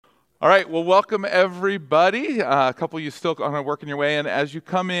All right, well, welcome everybody. A couple of you still kind of working your way in. As you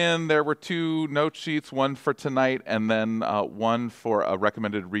come in, there were two note sheets, one for tonight and then one for a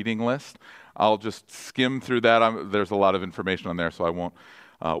recommended reading list. I'll just skim through that. There's a lot of information on there, so I won't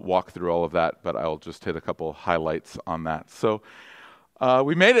walk through all of that, but I'll just hit a couple highlights on that. So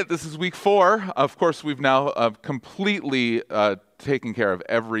we made it. This is week 4. Of course, we've now completely taken care of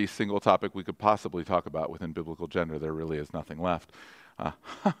every single topic we could possibly talk about within biblical gender. There really is nothing left.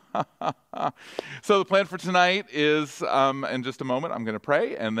 So the plan for tonight is, in just a moment, I'm going to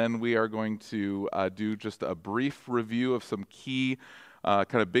pray, and then we are going to do just a brief review of some key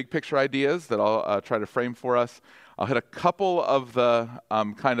kind of big picture ideas that I'll try to frame for us. I'll hit a couple of the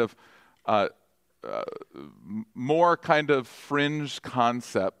more kind of fringe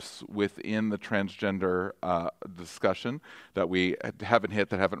concepts within the transgender discussion that we haven't hit,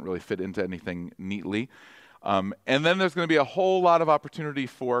 that haven't really fit into anything neatly. And then there's going to be a whole lot of opportunity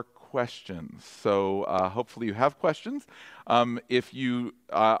for questions. So hopefully you have questions. If you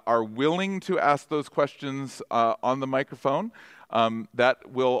are willing to ask those questions on the microphone, that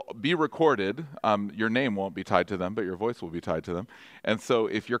will be recorded. Your name won't be tied to them, but your voice will be tied to them. And so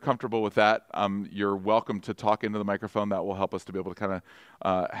if you're comfortable with that, you're welcome to talk into the microphone. That will help us to be able to kind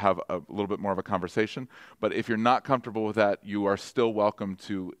of have a little bit more of a conversation. But if you're not comfortable with that, you are still welcome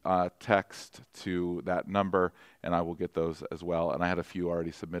to text to that number, and I will get those as well. And I had a few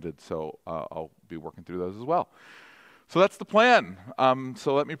already submitted, so I'll be working through those as well. So that's the plan.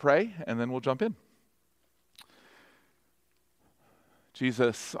 So let me pray, and then we'll jump in.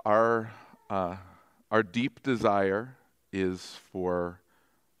 Jesus, our deep desire is for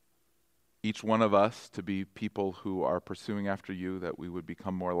each one of us to be people who are pursuing after you, that we would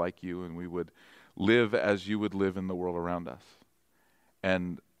become more like you, and we would live as you would live in the world around us.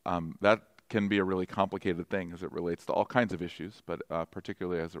 And that can be a really complicated thing as it relates to all kinds of issues, but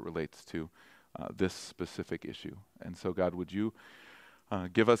particularly as it relates to this specific issue. And so, God, would you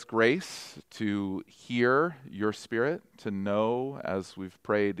give us grace to hear your Spirit, to know, as we've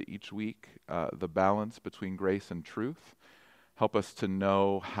prayed each week, the balance between grace and truth. Help us to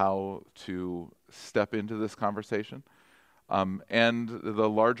know how to step into this conversation. And the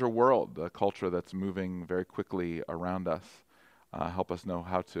larger world, the culture that's moving very quickly around us, help us know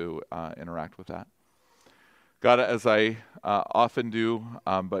how to interact with that. God, as I often do,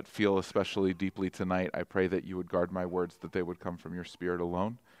 but feel especially deeply tonight, I pray that you would guard my words, that they would come from your Spirit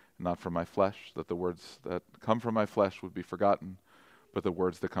alone, not from my flesh, that the words that come from my flesh would be forgotten, but the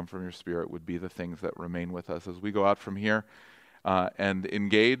words that come from your Spirit would be the things that remain with us as we go out from here and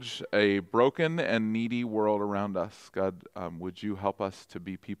engage a broken and needy world around us. God, would you help us to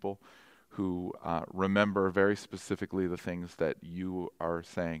be people who remember very specifically the things that you are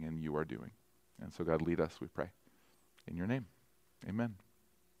saying and you are doing. And so, God, lead us, we pray. In your name, amen.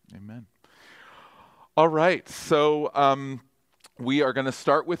 Amen. All right, so we are going to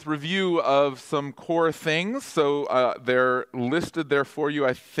start with review of some core things. So they're listed there for you,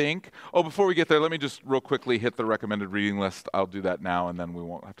 I think. Oh, before we get there, let me just real quickly hit the recommended reading list. I'll do that now, and then we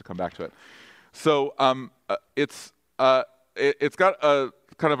won't have to come back to it. So it's got a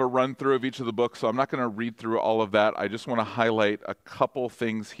kind of a run through of each of the books, so I'm not going to read through all of that. I just want to highlight a couple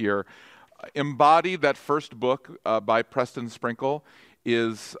things here. Embody, that first book by Preston Sprinkle,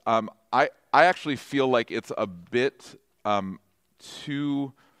 is I actually feel like it's a bit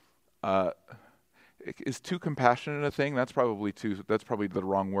too compassionate a thing. That's probably the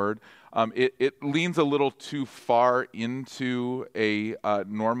wrong word. It leans a little too far into a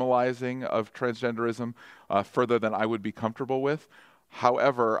normalizing of transgenderism, further than I would be comfortable with.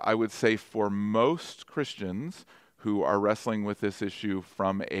 However, I would say for most Christians who are wrestling with this issue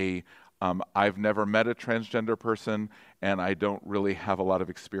from a I've never met a transgender person, and I don't really have a lot of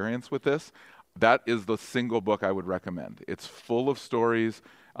experience with this, that is the single book I would recommend. It's full of stories.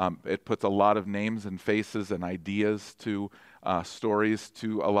 It puts a lot of names and faces and ideas to stories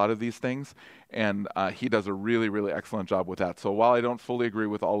to a lot of these things, and he does a really, really excellent job with that. So while I don't fully agree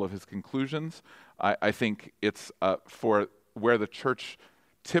with all of his conclusions, I think it's for where the church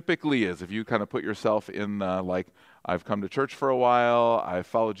typically is. If you kind of put yourself in I've come to church for a while, I've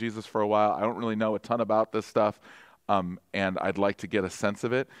followed Jesus for a while, I don't really know a ton about this stuff, and I'd like to get a sense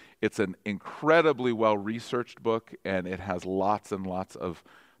of it. It's an incredibly well-researched book, and it has lots and lots of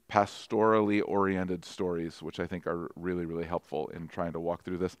pastorally oriented stories, which I think are really, really helpful in trying to walk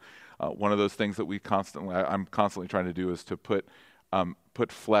through this. One of those things that I'm constantly trying to do is to put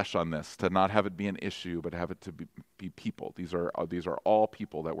put flesh on this, to not have it be an issue, but have it to be people. These are all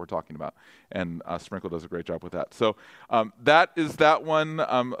people that we're talking about, and Sprinkle does a great job with that. So that is that one.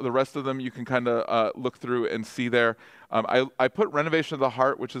 The rest of them you can kind of look through and see there. I put Renovation of the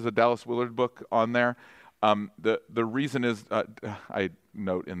Heart, which is a Dallas Willard book, on there. The reason is, I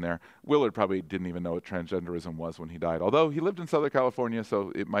note in there, Willard probably didn't even know what transgenderism was when he died, although he lived in Southern California,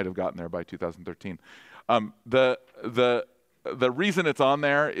 so it might have gotten there by 2013. The reason it's on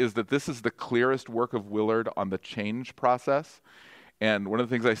there is that this is the clearest work of Willard on the change process. And one of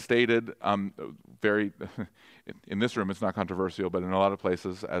the things I stated, very in this room it's not controversial, but in a lot of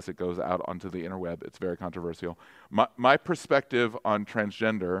places as it goes out onto the interweb, it's very controversial. My perspective on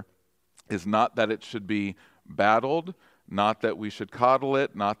transgender is not that it should be battled, not that we should coddle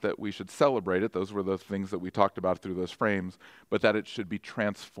it, not that we should celebrate it. Those were the things that we talked about through those frames, but that it should be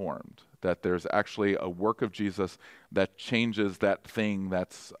transformed, that there's actually a work of Jesus that changes that thing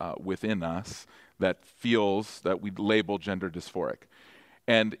that's within us that feels that we label gender dysphoric.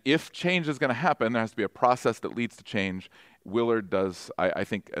 And if change is going to happen, there has to be a process that leads to change. Willard does, I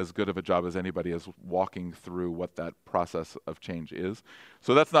think, as good of a job as anybody as walking through what that process of change is.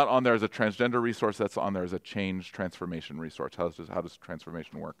 So that's not on there as a transgender resource, that's on there as a change transformation resource. How does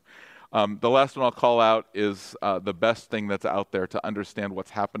transformation work? The last one I'll call out is the best thing that's out there to understand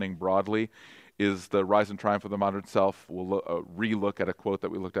what's happening broadly is The Rise and Triumph of the Modern Self. We'll re-look at a quote that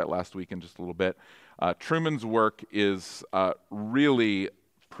we looked at last week in just a little bit. Truman's work is really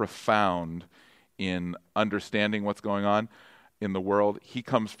profound in understanding what's going on in the world. He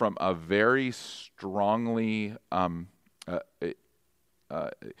comes from a very strongly,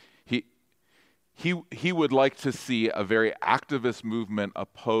 he would like to see a very activist movement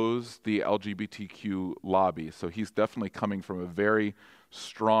oppose the LGBTQ lobby. So he's definitely coming from a very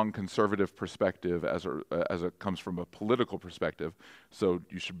strong conservative perspective as it comes from a political perspective. So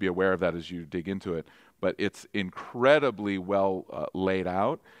you should be aware of that as you dig into it. But it's incredibly well laid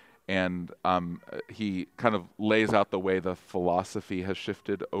out. And he kind of lays out the way the philosophy has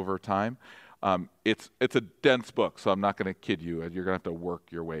shifted over time. It's a dense book, so I'm not going to kid you. You're going to have to work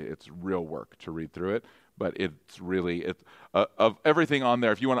your way. It's real work to read through it, but it's really of everything on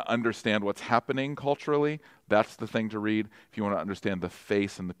there. If you want to understand what's happening culturally, that's the thing to read. If you want to understand the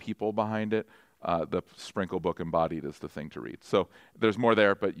face and the people behind it, the Sprinkle book Embodied is the thing to read. So there's more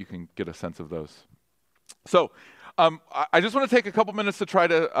there, but you can get a sense of those. So I just want to take a couple minutes to try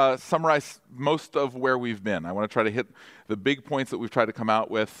to summarize most of where we've been. I want to try to hit the big points that we've tried to come out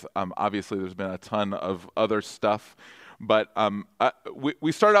with. Obviously, there's been a ton of other stuff, but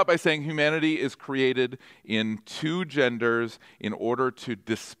we start out by saying humanity is created in two genders in order to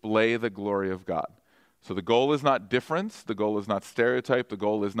display the glory of God. So the goal is not difference, the goal is not stereotype, the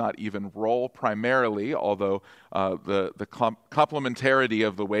goal is not even role primarily, although the complementarity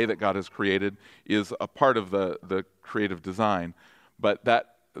of the way that God has created is a part of the creative design. But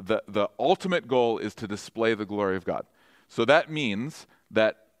that the ultimate goal is to display the glory of God. So that means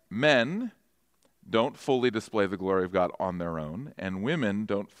that men don't fully display the glory of God on their own, and women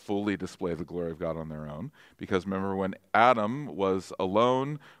don't fully display the glory of God on their own. Because remember, when Adam was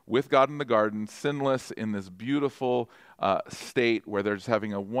alone with God in the garden, sinless, in this beautiful state where they're just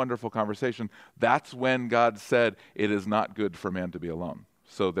having a wonderful conversation, that's when God said, it is not good for man to be alone.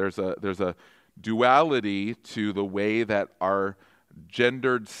 So there's a duality to the way that our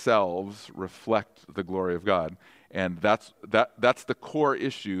gendered selves reflect the glory of God. And that's the core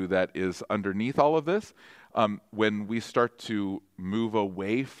issue that is underneath all of this. When we start to move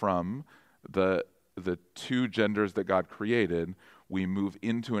away from the two genders that God created, we move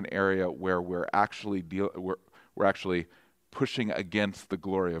into an area where we're actually pushing against the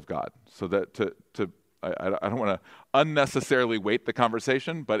glory of God. So that I don't want to unnecessarily weight the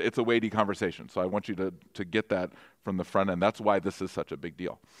conversation, but it's a weighty conversation. So I want you to get that from the front end. That's why this is such a big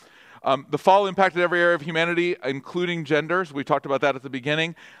deal. The fall impacted every area of humanity, including genders. We talked about that at the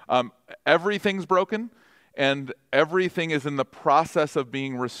beginning. Everything's broken, and everything is in the process of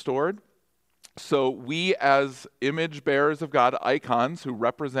being restored. So we, as image bearers of God, icons who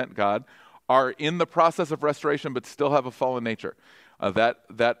represent God, are in the process of restoration but still have a fallen nature.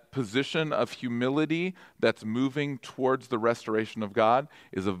 That position of humility that's moving towards the restoration of God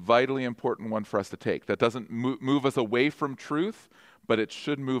is a vitally important one for us to take. That doesn't move us away from truth, but it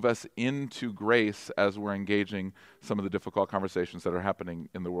should move us into grace as we're engaging some of the difficult conversations that are happening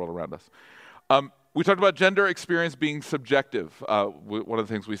in the world around us. We talked about gender experience being subjective. One of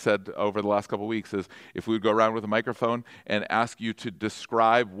the things we said over the last couple of weeks is if we would go around with a microphone and ask you to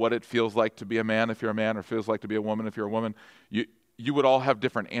describe what it feels like to be a man if you're a man, or feels like to be a woman if you're a woman, you would all have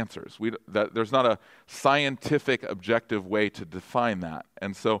different answers. There's not a scientific, objective way to define that.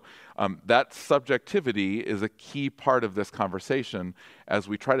 And so that subjectivity is a key part of this conversation as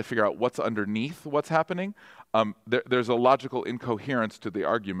we try to figure out what's underneath what's happening. There's a logical incoherence to the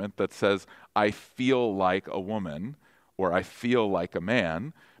argument that says, I feel like a woman, or I feel like a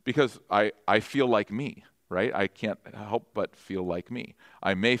man, because I feel like me. Right? I can't help but feel like me.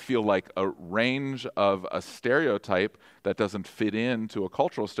 I may feel like a range of a stereotype that doesn't fit into a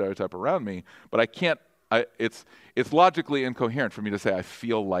cultural stereotype around me, but I can't, it's logically incoherent for me to say I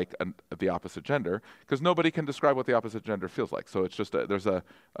feel like the opposite gender, because nobody can describe what the opposite gender feels like. So it's just there's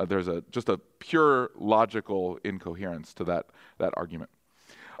a pure logical incoherence to that argument.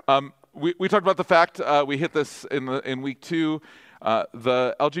 We talked about the fact, we hit this in week 2,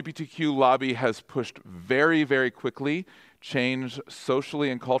 the LGBTQ lobby has pushed very, very quickly change socially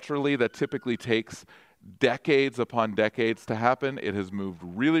and culturally that typically takes decades upon decades to happen. It has moved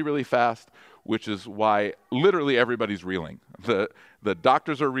really, really fast, which is why literally everybody's reeling. The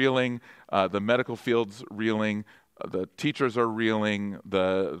doctors are reeling, the medical field's reeling, the teachers are reeling,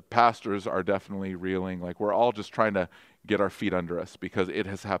 the pastors are definitely reeling. Like, we're all just trying to get our feet under us because it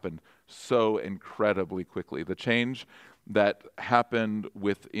has happened so incredibly quickly. The change that happened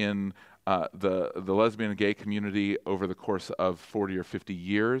within the lesbian and gay community over the course of 40 or 50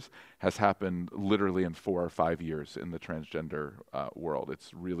 years has happened literally in 4 or 5 years in the transgender world.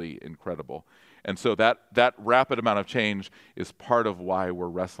 It's really incredible. And so that rapid amount of change is part of why we're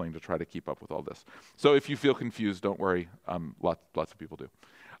wrestling to try to keep up with all this. So if you feel confused, don't worry. Lots of people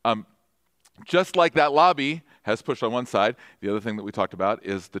do. Just like that lobby has pushed on one side, the other thing that we talked about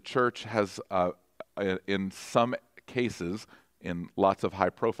is the church has, in some cases, in lots of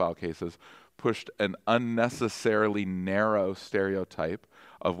high-profile cases, pushed an unnecessarily narrow stereotype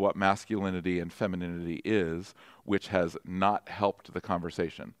of what masculinity and femininity is, which has not helped the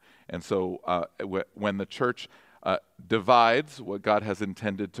conversation. And so when the church divides, what God has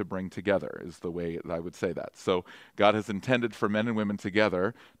intended to bring together is the way I would say that. So God has intended for men and women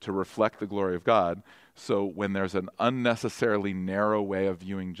together to reflect the glory of God. So when there's an unnecessarily narrow way of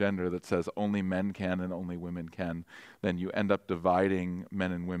viewing gender that says only men can and only women can, then you end up dividing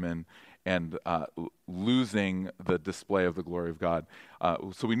men and women and losing the display of the glory of God.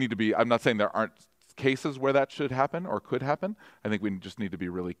 So we need to be, I'm not saying there aren't cases where that should happen or could happen. I think we just need to be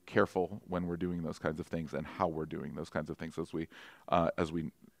really careful when we're doing those kinds of things and how we're doing those kinds of things as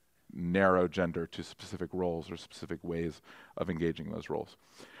we narrow gender to specific roles or specific ways of engaging those roles.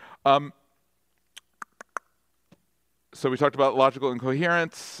 So we talked about logical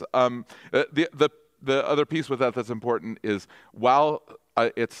incoherence. The other piece with that that's important is while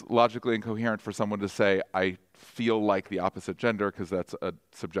it's logically incoherent for someone to say, I feel like the opposite gender, because that's a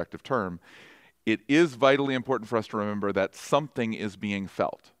subjective term, it is vitally important for us to remember that something is being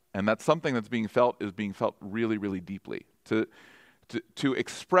felt. And that something that's being felt is being felt really, really deeply. To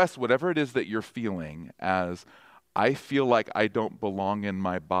express whatever it is that you're feeling as, I feel like I don't belong in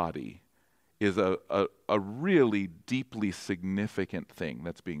my body, is a really deeply significant thing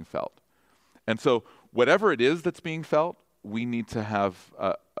that's being felt. And so whatever it is that's being felt, we need to have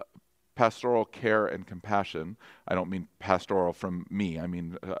pastoral care and compassion. I don't mean pastoral from me. I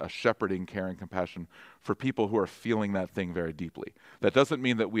mean a shepherding care and compassion for people who are feeling that thing very deeply. That doesn't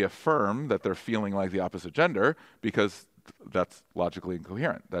mean that we affirm that they're feeling like the opposite gender, because that's logically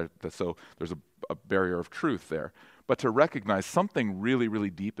incoherent. So there's a barrier of truth there. But to recognize something really,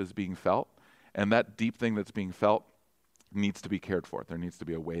 really deep is being felt, and that deep thing that's being felt needs to be cared for. There needs to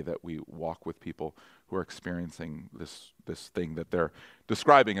be a way that we walk with people who are experiencing this thing that they're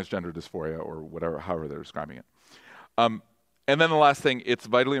describing as gender dysphoria or whatever, however they're describing it. And then the last thing, it's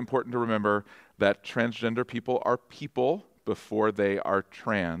vitally important to remember that transgender people are people before they are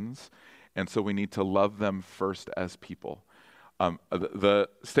trans, and so we need to love them first as people. The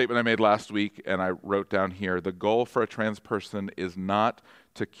statement I made last week, and I wrote down here, the goal for a trans person is not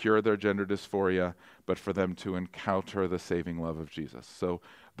to cure their gender dysphoria, but for them to encounter the saving love of Jesus. So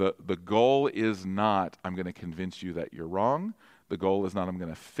the goal is not, I'm going to convince you that you're wrong. The goal is not, I'm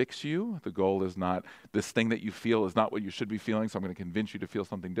going to fix you. The goal is not, this thing that you feel is not what you should be feeling, so I'm going to convince you to feel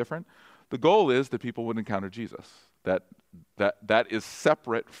something different. The goal is that people would encounter Jesus. That is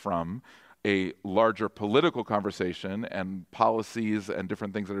separate from a larger political conversation and policies and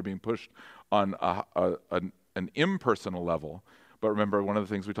different things that are being pushed on an impersonal level. But remember, one of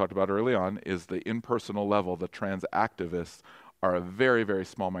the things we talked about early on is the impersonal level. The trans activists are a very, very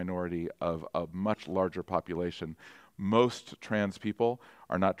small minority of a much larger population. Most trans people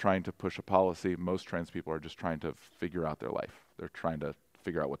are not trying to push a policy. Most trans people are just trying to figure out their life. They're trying to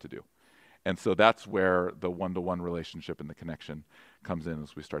figure out what to do. And so that's where the one-to-one relationship and the connection comes in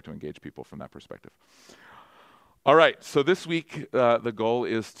as we start to engage people from that perspective. All right, so this week the goal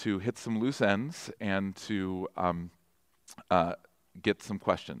is to hit some loose ends and to get some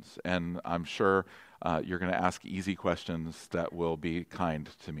questions. And I'm sure you're going to ask easy questions that will be kind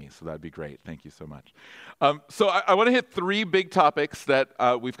to me, so that'd be great. Thank you so much. So I want to hit three big topics that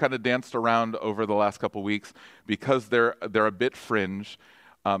we've kind of danced around over the last couple weeks because they're a bit fringe,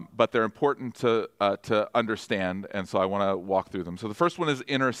 but they're important to understand, and so I want to walk through them. So the first one is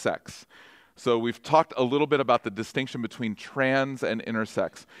intersex. So we've talked a little bit about the distinction between trans and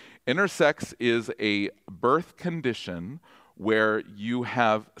intersex. Intersex is a birth condition where you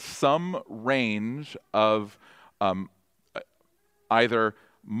have some range of either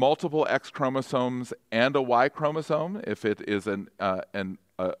multiple X chromosomes and a Y chromosome, if it is a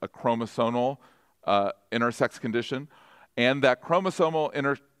chromosomal intersex condition, and that chromosomal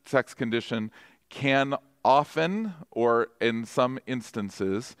intersex condition can often, or in some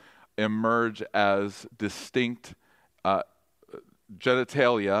instances, emerge as distinct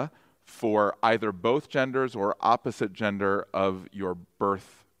genitalia for either both genders or opposite gender of your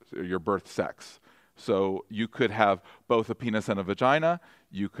birth sex. So you could have both a penis and a vagina.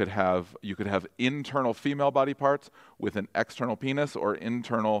 You could have internal female body parts with an external penis, or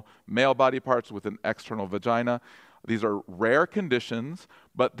internal male body parts with an external vagina. These are rare conditions,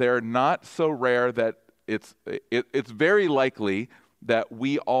 but they're not so rare that it's very likely that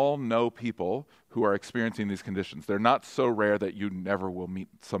we all know people who are experiencing these conditions. They're not so rare that you never will meet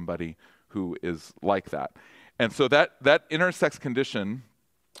somebody who is like that. And so that intersex condition,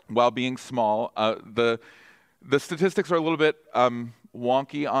 while being small, the statistics are a little bit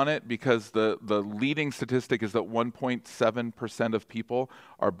wonky on it, because the leading statistic is that 1.7% of people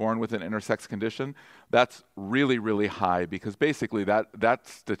are born with an intersex condition. That's really, really high, because basically that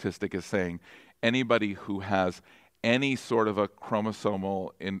statistic is saying anybody who has any sort of a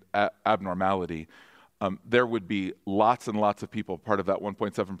chromosomal abnormality, there would be lots and lots of people, part of that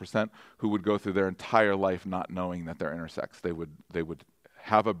 1.7%, who would go through their entire life not knowing that they're intersex. They would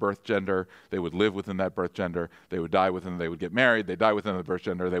have a birth gender, they would live within that birth gender, they would die within, they would get married, they die within the birth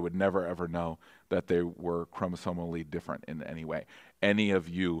gender, they would never ever know that they were chromosomally different in any way. Any of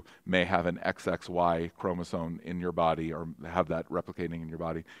you may have an XXY chromosome in your body, or have that replicating in your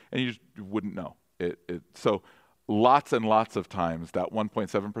body, and you just wouldn't know. So lots and lots of times that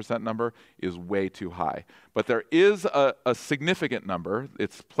 1.7% number is way too high. But there is a significant number.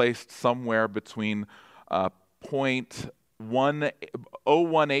 It's placed somewhere between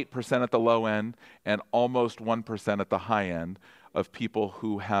 0.018% at the low end and almost 1% at the high end of people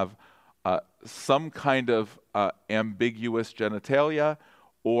who have some kind of ambiguous genitalia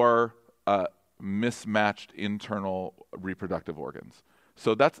or mismatched internal reproductive organs.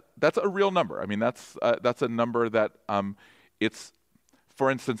 So that's a real number. I mean, that's a number that it's,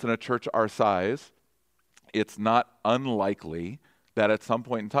 for instance, in a church our size, it's not unlikely that at some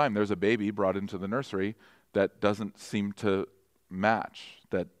point in time there's a baby brought into the nursery that doesn't seem to match,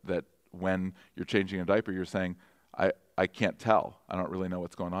 that when you're changing a diaper, you're saying, I can't tell. I don't really know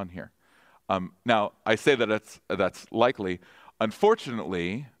what's going on here. Now, I say that that's likely.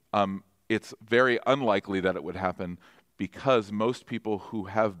 Unfortunately, it's very unlikely that it would happen, because most people who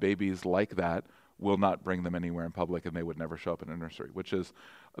have babies like that will not bring them anywhere in public, and they would never show up in a nursery, which is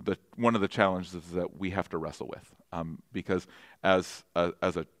one of the challenges that we have to wrestle with. Because as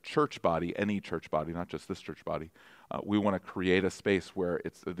a church body, any church body, not just this church body, we want to create a space where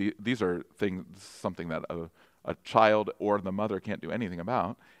these are something that a child or the mother can't do anything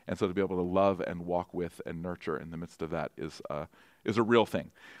about, and so to be able to love and walk with and nurture in the midst of that is a real thing.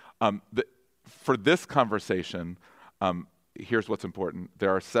 For this conversation, here's what's important.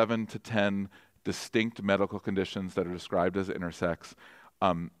 There are 7 to 10 distinct medical conditions that are described as intersex.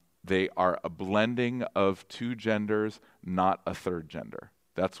 They are a blending of two genders, not a third gender.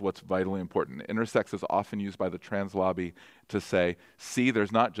 That's what's vitally important. Intersex is often used by the trans lobby to say, see,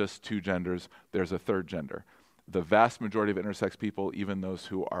 there's not just two genders, there's a third gender. The vast majority of intersex people, even those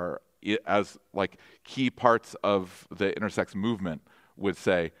who are as like key parts of the intersex movement, would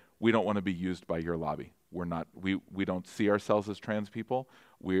say, we don't want to be used by your lobby. We don't see ourselves as trans people.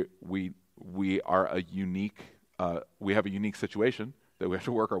 We are a unique, we have a unique situation that we have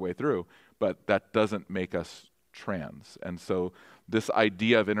to work our way through, but that doesn't make us trans. And so this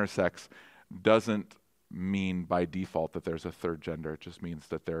idea of intersex doesn't mean by default that there's a third gender. It just means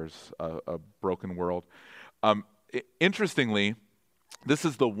that there's a broken world. Interestingly, this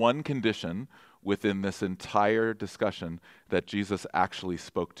is the one condition within this entire discussion that Jesus actually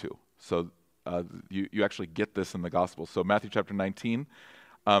spoke to. So you actually get this in the Gospel. So Matthew chapter 19,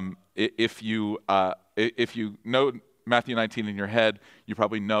 If you know Matthew 19 in your head, you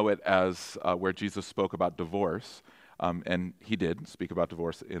probably know it as where Jesus spoke about divorce, and he did speak about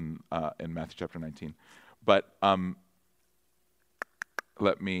divorce in Matthew chapter 19. But I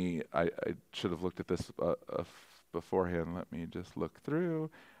should have looked at this beforehand. Let me just look through.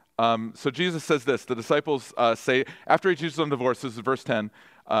 So Jesus says this, the disciples say, after he teaches on divorce, this is verse 10,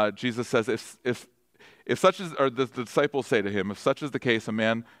 Jesus says, if such is, or the disciples say to him, if such is the case, a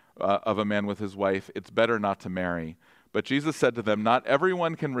man with his wife, it's better not to marry. But Jesus said to them, not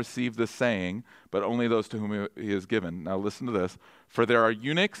everyone can receive this saying, but only those to whom he is given. Now listen to this. For there are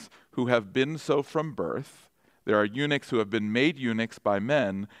eunuchs who have been so from birth. There are eunuchs who have been made eunuchs by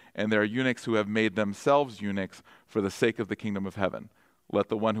men, and there are eunuchs who have made themselves eunuchs for the sake of the kingdom of heaven. Let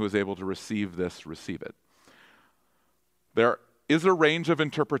the one who is able to receive this receive it. There is a range of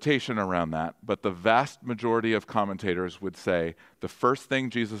interpretation around that, but the vast majority of commentators would say the first thing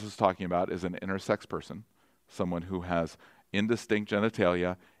Jesus is talking about is an intersex person, someone who has indistinct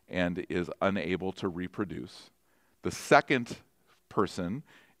genitalia and is unable to reproduce. The second person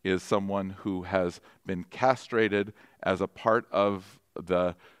is someone who has been castrated as a part of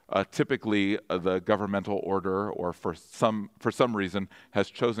the typically the governmental order, or for some reason has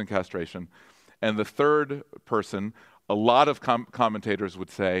chosen castration. And the third person, a lot of commentators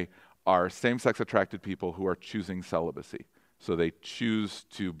would say, are same-sex attracted people who are choosing celibacy. So they choose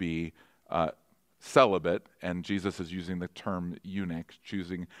to be celibate, and Jesus is using the term eunuch,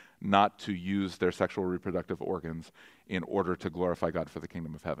 choosing not to use their sexual reproductive organs in order to glorify God for the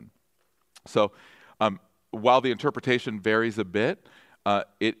kingdom of heaven. So while the interpretation varies a bit,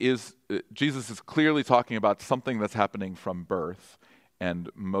 Jesus is clearly talking about something that's happening from birth, and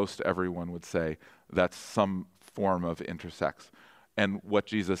most everyone would say that's some form of intersex. And what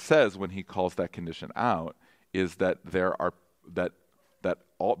Jesus says when he calls that condition out is that the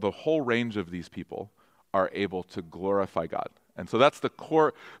whole range of these people are able to glorify God. And so that's the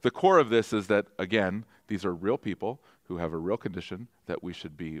core. The core of this is that, again, these are real people who have a real condition that we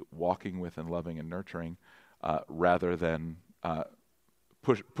should be walking with and loving and nurturing, rather than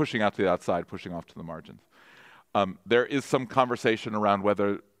pushing out to the outside, pushing off to the margins. There is some conversation around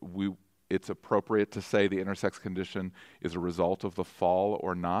whether it's appropriate to say the intersex condition is a result of the fall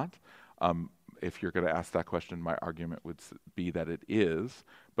or not. If you're going to ask that question, my argument would be that it is,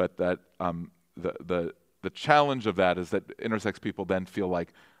 but that the challenge of that is that intersex people then feel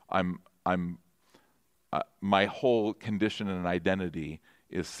like my whole condition and identity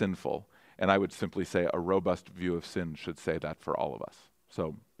is sinful. And I would simply say a robust view of sin should say that for all of us.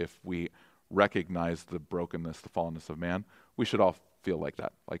 So if we recognize the brokenness, the fallenness of man, we should all feel like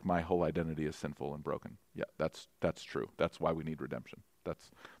that. Like my whole identity is sinful and broken. Yeah, that's true. That's why we need redemption.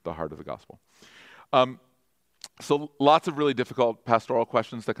 That's the heart of the gospel. So lots of really difficult pastoral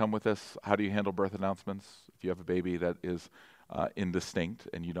questions that come with this. How do you handle birth announcements? If you have a baby that is indistinct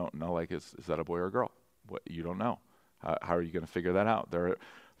and you don't know, like, is that a boy or a girl? You don't know. How are you going to figure that out? There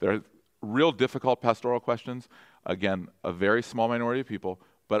are real difficult pastoral questions. Again, a very small minority of people,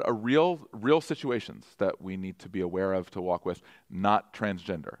 but real situations that we need to be aware of to walk with, not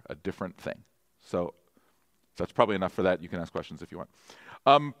transgender, a different thing. So that's probably enough for that. You can ask questions if you want.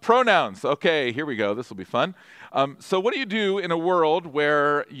 Pronouns. Okay, here we go. This will be fun. So what do you do in a world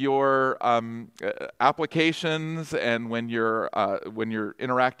where your applications and when you're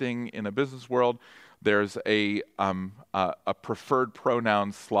interacting in a business world, there's a preferred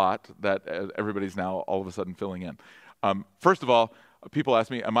pronoun slot that everybody's now all of a sudden filling in. First of all, people ask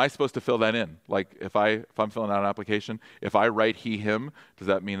me, am I supposed to fill that in? Like if I'm filling out an application, if I write he, him, does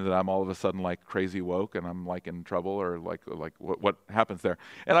that mean that I'm all of a sudden like crazy woke and I'm like in trouble, or like what happens there?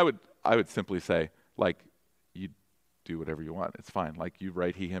 And I would simply say, like, you do whatever you want. It's fine. Like you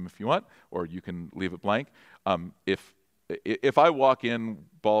write he, him if you want, or you can leave it blank. If I walk in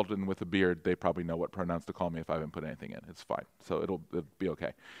bald and with a beard, they probably know what pronouns to call me if I haven't put anything in. It's fine. So it'll be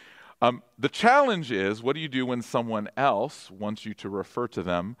okay. The challenge is, what do you do when someone else wants you to refer to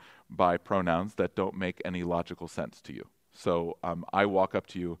them by pronouns that don't make any logical sense to you? So I walk up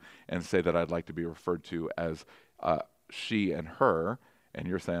to you and say that I'd like to be referred to as she and her, and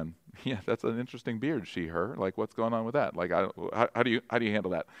you're saying, yeah, that's an interesting beard, she, her. Like, what's going on with that? Like, how do you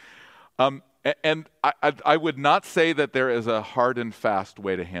handle that? And I would not say that there is a hard and fast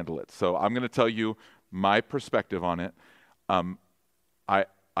way to handle it. So I'm going to tell you my perspective on it.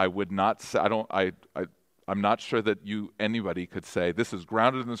 I would not say, I'm not sure that anybody could say, this is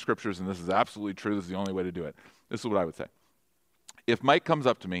grounded in the scriptures and this is absolutely true, this is the only way to do it. This is what I would say. If Mike comes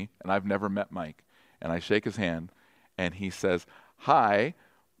up to me, and I've never met Mike, and I shake his hand, and he says, hi,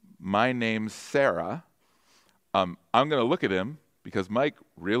 my name's Sarah, I'm going to look at him, because Mike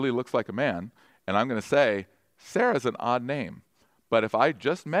really looks like a man, and I'm going to say, Sarah's an odd name. But if I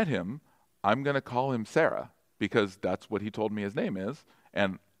just met him, I'm going to call him Sarah because that's what he told me his name is,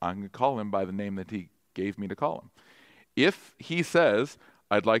 and I'm going to call him by the name that he gave me to call him. If he says,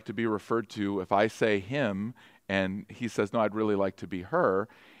 I'd like to be referred to, if I say him, and he says, no, I'd really like to be her,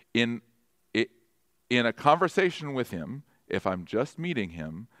 in a conversation with him, if I'm just meeting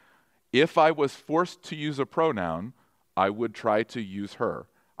him, if I was forced to use a pronoun, I would try to use her.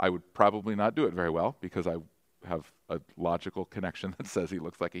 I would probably not do it very well because I have a logical connection that says he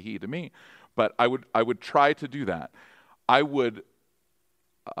looks like a he to me. But I would try to do that. I would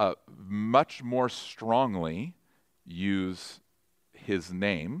much more strongly use his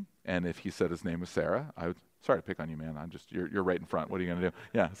name, and if he said his name was Sarah, I would, sorry to pick on you, man. You're right in front. What are you going to do?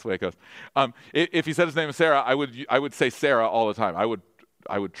 Yeah, that's the way it goes. If he said his name was Sarah, I would say Sarah all the time.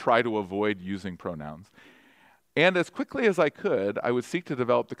 I would try to avoid using pronouns. And as quickly as I could, I would seek to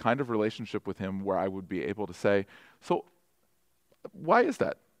develop the kind of relationship with him where I would be able to say, so why is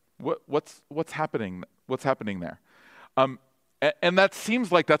that? What's happening? What's happening there? And that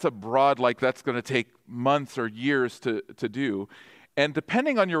seems like that's a broad, like that's going to take months or years to do. And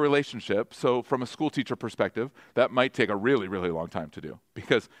depending on your relationship, so from a school teacher perspective, that might take a really, really long time to do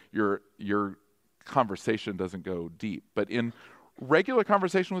because your conversation doesn't go deep. But in regular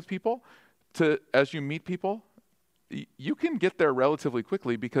conversation with people, as you meet people, you can get there relatively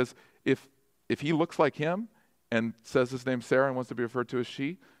quickly because if he looks like him and says his name's Sarah and wants to be referred to as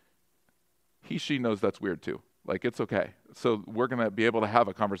she knows that's weird too. Like, it's okay. So we're going to be able to have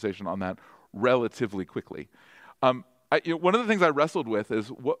a conversation on that relatively quickly. One of the things I wrestled with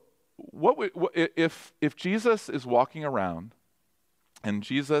is if Jesus is walking around and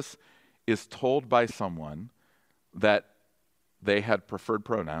Jesus is told by someone that they had preferred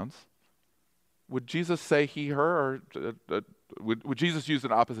pronouns, would Jesus say he, her, or would Jesus use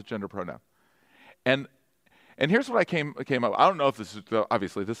an opposite gender pronoun? And here's what I came up. I don't know if this is,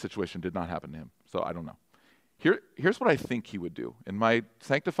 obviously this situation did not happen to him, so I don't know. Here's what I think he would do. In my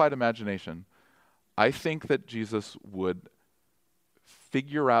sanctified imagination, I think that Jesus would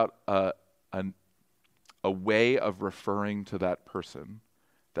figure out a way of referring to that person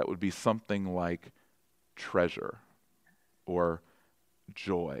that would be something like treasure or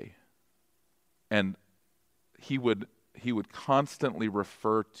joy. And he would constantly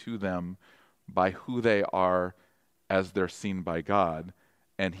refer to them by who they are as they're seen by God,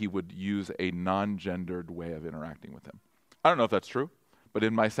 and he would use a non-gendered way of interacting with him. I don't know if that's true, but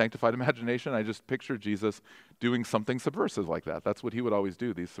in my sanctified imagination, I just picture Jesus doing something subversive like that. That's what he would always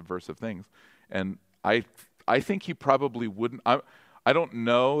do, these subversive things. And I think he probably wouldn't. I don't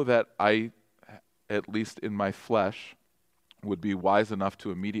know that I, at least in my flesh, would be wise enough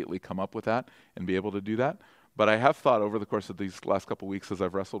to immediately come up with that and be able to do that. But I have thought over the course of these last couple of weeks as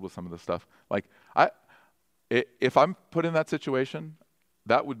I've wrestled with some of this stuff, like if I'm put in that situation,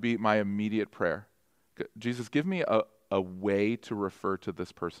 that would be my immediate prayer. Jesus, give me a way to refer to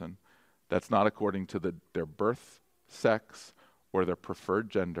this person that's not according to their birth, sex, or their preferred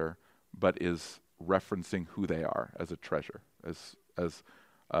gender, but is referencing who they are as a treasure, as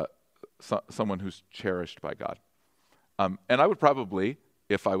someone who's cherished by God. And I would probably,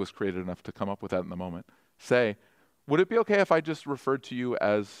 if I was creative enough to come up with that in the moment, say, would it be okay if I just referred to you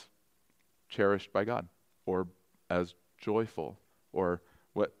as cherished by God or as joyful or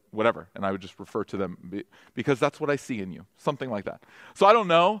whatever? And I would just refer to them because that's what I see in you, something like that. So I don't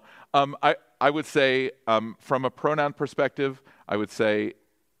know. I would say from a pronoun perspective, I would say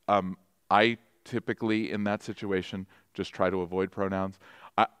I typically in that situation just try to avoid pronouns.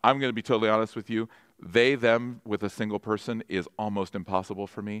 I'm going to be totally honest with you. They, them with a single person is almost impossible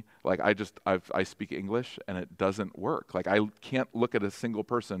for me. Like I speak English and it doesn't work. Like I can't look at a single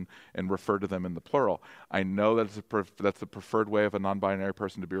person and refer to them in the plural. I know that that's the preferred way of a non-binary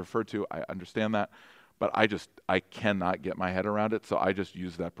person to be referred to. I understand that, but I cannot get my head around it. So I just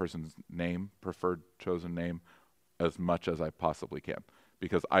use that person's name, preferred chosen name, as much as I possibly can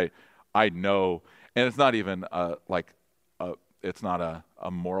because I know, and it's not even it's not a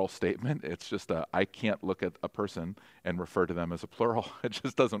moral statement. It's just I can't look at a person and refer to them as a plural. It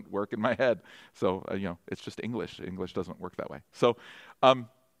just doesn't work in my head. So, it's just English. English doesn't work that way. So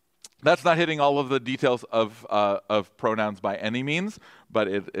that's not hitting all of the details of pronouns by any means, but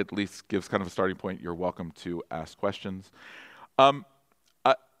it at least gives kind of a starting point. You're welcome to ask questions. The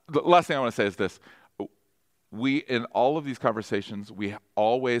last thing I want to say is this. In all of these conversations, we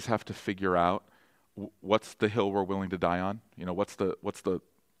always have to figure out what's the hill we're willing to die on? What's the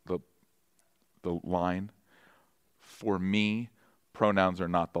line? For me, pronouns are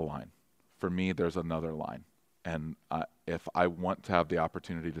not the line. For me, there's another line. And if I want to have the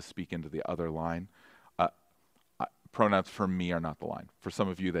opportunity to speak into the other line, pronouns for me are not the line. For some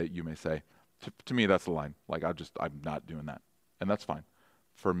of you, that you may say, to me, that's the line. Like, I'm not doing that. And that's fine.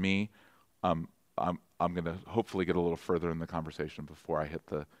 For me, I'm going to hopefully get a little further in the conversation before I hit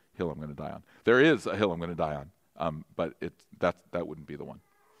the hill I'm going to die on. There is a hill I'm going to die on, but that wouldn't be the one.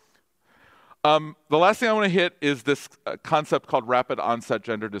 The last thing I want to hit is this concept called rapid onset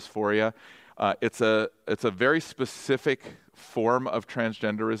gender dysphoria. It's a very specific form of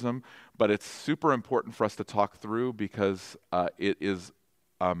transgenderism, but it's super important for us to talk through because it is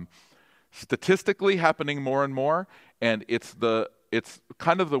statistically happening more and more, and it's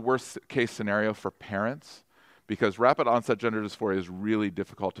kind of the worst case scenario for parents because rapid onset gender dysphoria is really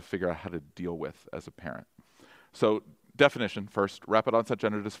difficult to figure out how to deal with as a parent. So definition first, rapid onset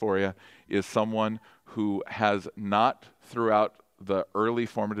gender dysphoria is someone who has not throughout the early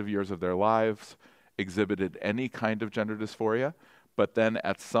formative years of their lives exhibited any kind of gender dysphoria, but then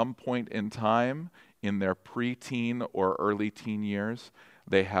at some point in time in their preteen or early teen years,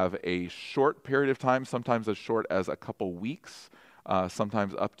 they have a short period of time, sometimes as short as a couple weeks,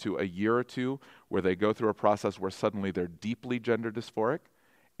 sometimes up to a year or two, where they go through a process where suddenly they're deeply gender dysphoric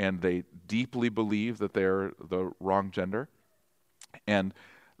and they deeply believe that they're the wrong gender. And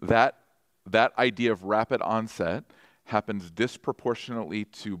that idea of rapid onset happens disproportionately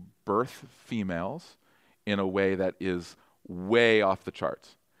to birth females in a way that is way off the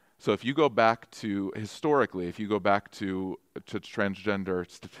charts. So if you go back to, historically, if you go back to transgender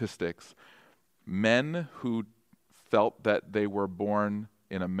statistics, men who felt that they were born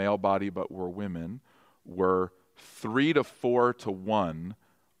in a male body but were women were 3 to 4 to 1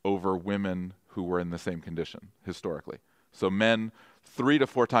 over women who were in the same condition, historically. So men, 3 to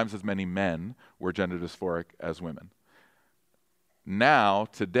 4 times as many men were gender dysphoric as women. Now,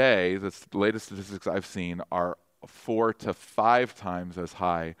 today, the latest statistics I've seen are 4 to 5 times as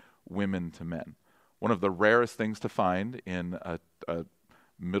high women to men. One of the rarest things to find in a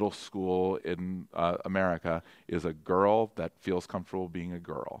middle school in America is a girl that feels comfortable being a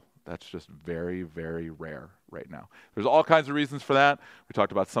girl. That's just very, very rare right now. There's all kinds of reasons for that. We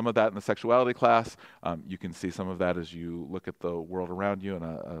talked about some of that in the sexuality class. You can see some of that as you look at the world around you in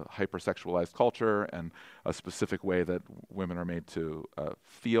a hypersexualized culture and a specific way that women are made to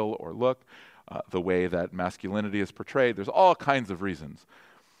feel or look, the way that masculinity is portrayed. There's all kinds of reasons.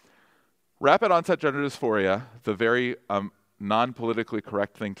 Rapid onset gender dysphoria, the very non-politically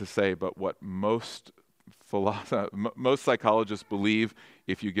correct thing to say, but what most psychologists believe,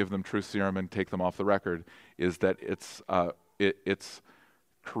 if you give them truth serum and take them off the record, is that it's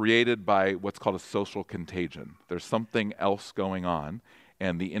created by what's called a social contagion. There's something else going on,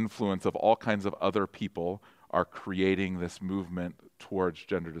 and the influence of all kinds of other people are creating this movement towards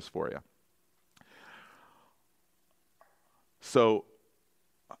gender dysphoria. So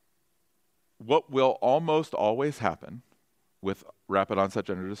what will almost always happen with rapid onset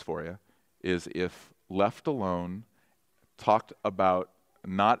gender dysphoria is if left alone, talked about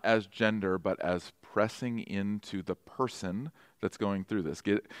not as gender, but as pressing into the person that's going through this,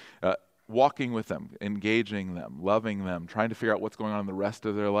 walking with them, engaging them, loving them, trying to figure out what's going on in the rest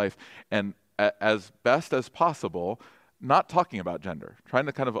of their life, and as best as possible, not talking about gender, trying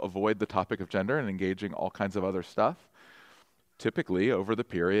to kind of avoid the topic of gender and engaging all kinds of other stuff. Typically, over the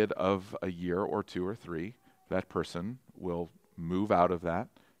period of a year or 2 or 3, that person will move out of that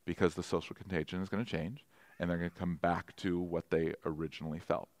because the social contagion is going to change, and they're going to come back to what they originally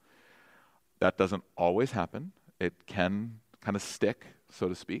felt. That doesn't always happen. It can kind of stick, so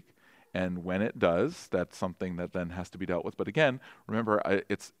to speak, and when it does, that's something that then has to be dealt with. But again, remember,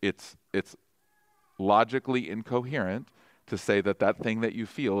 it's logically incoherent to say that that thing that you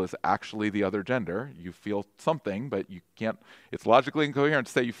feel is actually the other gender. You feel something, but you can't. It's logically incoherent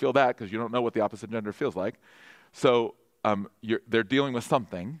to say you feel that because you don't know what the opposite gender feels like. So they're dealing with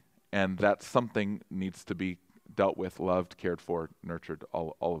something, and that something needs to be dealt with, loved, cared for, nurtured,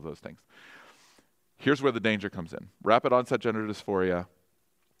 all of those things. Here's where the danger comes in. Rapid onset gender dysphoria,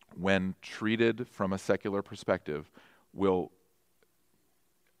 when treated from a secular perspective, will,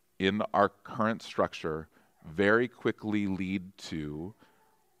 in our current structure, very quickly lead to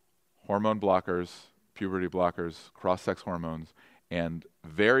hormone blockers, puberty blockers, cross-sex hormones, and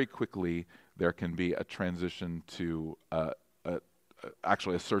very quickly there can be a transition to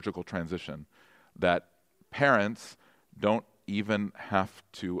actually a surgical transition that parents don't even have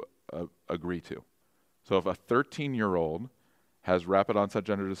to agree to. So if a 13-year-old has rapid onset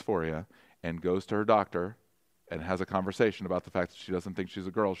gender dysphoria and goes to her doctor and has a conversation about the fact that she doesn't think she's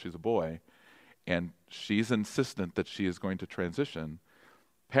a girl, she's a boy, and she's insistent that she is going to transition,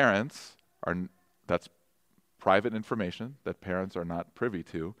 parents are, that's private information that parents are not privy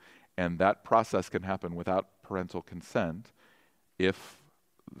to, and that process can happen without parental consent if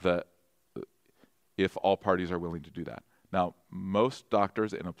all parties are willing to do that. Now, most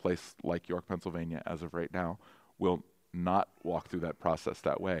doctors in a place like York, Pennsylvania, as of right now, will not walk through that process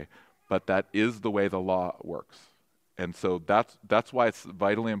that way, but that is the way the law works. And so that's why it's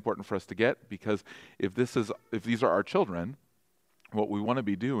vitally important for us to get, because if these are our children, what we want to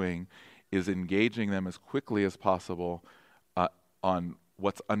be doing is engaging them as quickly as possible on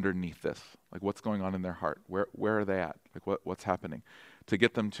what's underneath this, like what's going on in their heart, where are they at, like what's happening, to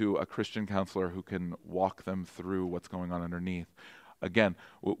get them to a Christian counselor who can walk them through what's going on underneath. Again,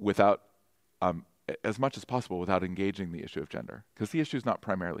 without, as much as possible, without engaging the issue of gender, because the issue is not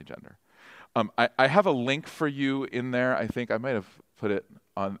primarily gender. I have a link for you in there. I think I might have put it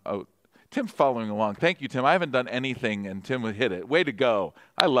on. Oh, Tim's following along. Thank you, Tim. I haven't done anything, and Tim would hit it. Way to go.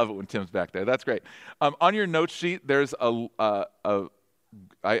 I love it when Tim's back there. That's great. On your note sheet, there's I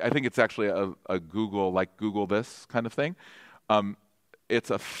think it's actually a Google, like Google this kind of thing. It's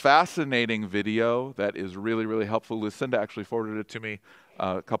a fascinating video that is really, really helpful. Lucinda actually forwarded it to me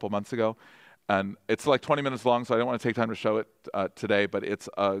a couple months ago. And it's like 20 minutes long, so I don't want to take time to show it today, but it's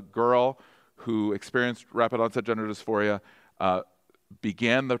a girl who experienced rapid onset gender dysphoria,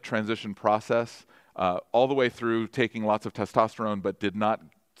 began the transition process all the way through taking lots of testosterone, but did not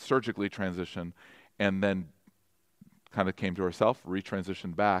surgically transition, and then kind of came to herself,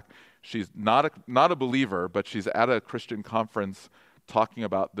 retransitioned back. She's not a believer, but she's at a Christian conference talking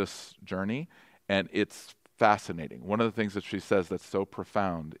about this journey, and it's fascinating. One of the things that she says that's so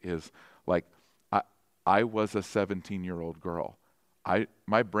profound is, like, I was a 17-year-old girl.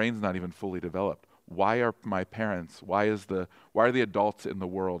 My brain's not even fully developed. Why are my parents, why are the adults in the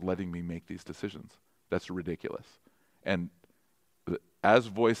world letting me make these decisions? That's ridiculous. And as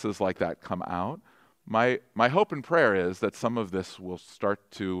voices like that come out, my hope and prayer is that some of this will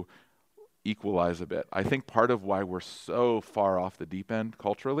start to equalize a bit. I think part of why we're so far off the deep end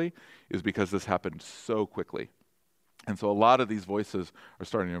culturally is because this happened so quickly. And so a lot of these voices are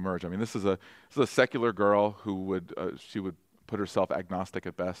starting to emerge. I mean, this is a secular girl who she would put herself agnostic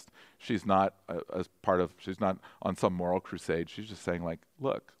at best. She's not she's not on some moral crusade. She's just saying, like,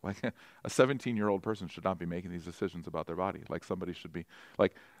 look, like a 17-year-old person should not be making these decisions about their body. Like, somebody should be,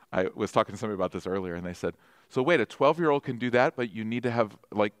 like, I was talking to somebody about this earlier, and they said, so wait, a 12-year-old can do that, but you need to have,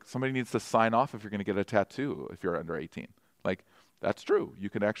 like, somebody needs to sign off if you're going to get a tattoo if you're under 18. Like, that's true. You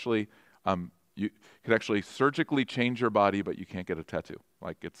can actually surgically change your body, but you can't get a tattoo.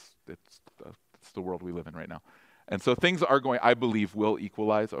 Like, it's the world we live in right now. And so things are going, I believe, will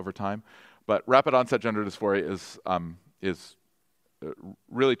equalize over time. But rapid onset gender dysphoria is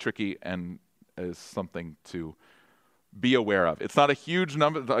really tricky and is something to be aware of. It's not a huge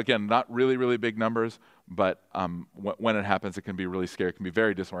number, again, not really, really big numbers, but when it happens, it can be really scary. It can be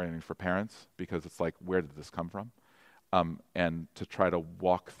very disorienting for parents because it's like, where did this come from? And to try to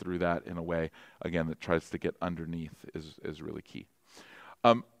walk through that in a way, again, that tries to get underneath is really key.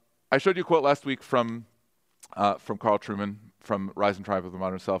 I showed you a quote last week from Carl Trueman from Rise and Triumph of the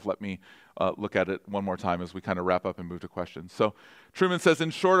Modern Self. Let me look at it one more time as we kind of wrap up and move to questions. So Trueman says,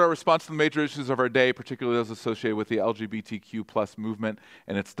 in short, our response to the major issues of our day, particularly those associated with the LGBTQ plus movement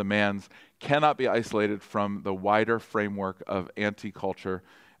and its demands, cannot be isolated from the wider framework of anti-culture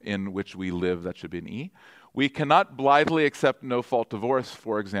in which we live. That should be an E. We cannot blithely accept no-fault divorce,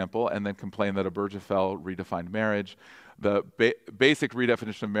 for example, and then complain that Obergefell redefined marriage. The basic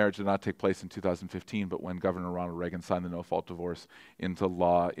redefinition of marriage did not take place in 2015, but when Governor Ronald Reagan signed the no-fault divorce into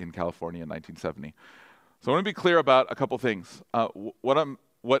law in California in 1970. So I want to be clear about a couple things. What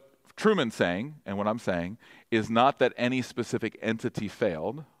Trueman's saying, and what I'm saying, is not that any specific entity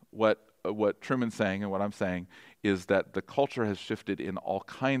failed. What Trueman's saying and what I'm saying is that the culture has shifted in all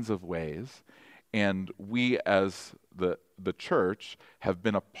kinds of ways, and we as the church have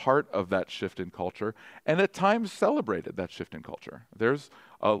been a part of that shift in culture, and at times celebrated that shift in culture. There's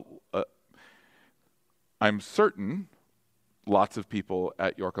I'm certain, lots of people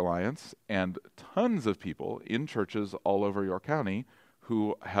at York Alliance and tons of people in churches all over York County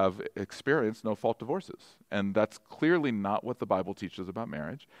who have experienced no-fault divorces. And that's clearly not what the Bible teaches about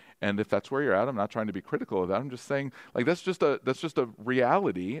marriage. And if that's where you're at, I'm not trying to be critical of that. I'm just saying, like, that's just a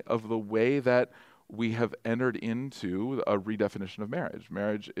reality of the way that we have entered into a redefinition of marriage.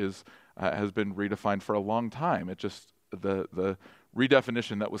 Marriage has been redefined for a long time. It just, the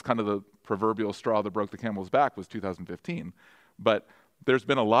redefinition that was kind of the proverbial straw that broke the camel's back was 2015. But there's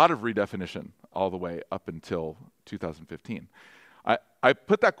been a lot of redefinition all the way up until 2015. I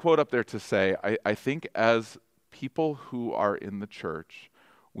put that quote up there to say, I think as people who are in the church,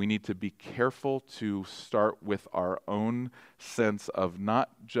 we need to be careful to start with our own sense of not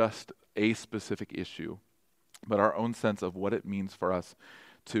just a specific issue, but our own sense of what it means for us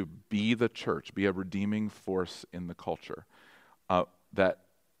to be the church, be a redeeming force in the culture. That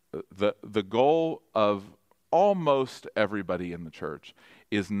the goal of almost everybody in the church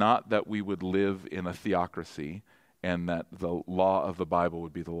is not that we would live in a theocracy and that the law of the Bible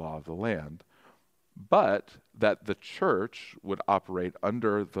would be the law of the land, but that the church would operate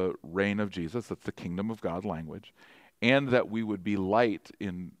under the reign of Jesus, that's the kingdom of God language, and that we would be light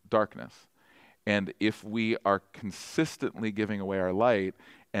in darkness. And if we are consistently giving away our light,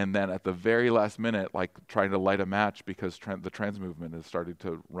 and then at the very last minute, like trying to light a match because the trans movement has started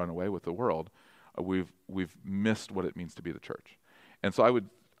to run away with the world, we've missed what it means to be the church. And so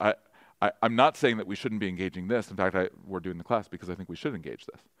I'm not saying that we shouldn't be engaging this. In fact, we're doing the class because I think we should engage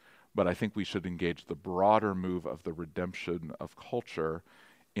this. But I think we should engage the broader move of the redemption of culture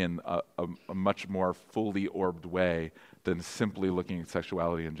in a much more fully orbed way than simply looking at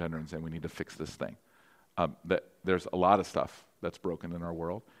sexuality and gender and saying we need to fix this thing. That there's a lot of stuff that's broken in our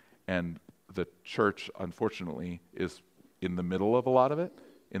world, and the church, unfortunately, is in the middle of a lot of it,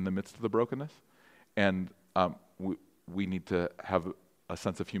 in the midst of the brokenness. And we need to have a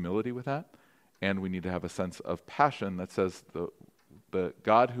sense of humility with that, and we need to have a sense of passion that says the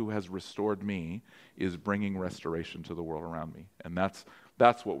God who has restored me is bringing restoration to the world around me. And that's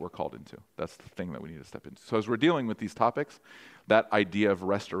what we're called into. That's the thing that we need to step into. So as we're dealing with these topics, that idea of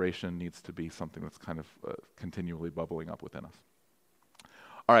restoration needs to be something that's kind of continually bubbling up within us.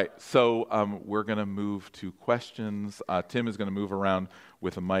 All right, so we're going to move to questions. Tim is going to move around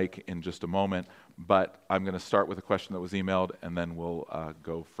with a mic in just a moment, but I'm going to start with a question that was emailed, and then we'll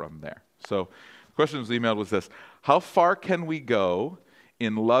go from there. So the question that was emailed was this: how far can we go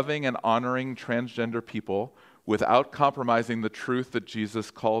in loving and honoring transgender people without compromising the truth that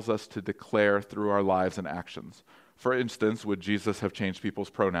Jesus calls us to declare through our lives and actions? For instance, would Jesus have changed people's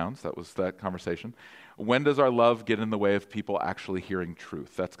pronouns? That was that conversation. When does our love get in the way of people actually hearing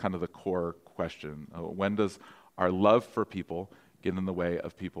truth? That's kind of the core question. When does our love for people get in the way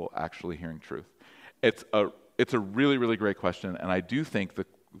of people actually hearing truth? It's a really, really great question, and I do think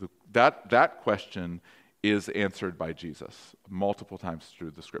that question is answered by Jesus multiple times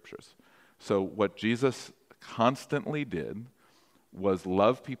through the scriptures. So what Jesus constantly did was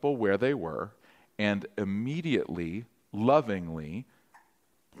love people where they were and immediately, lovingly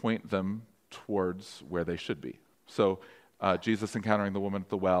point them towards where they should be. So Jesus encountering the woman at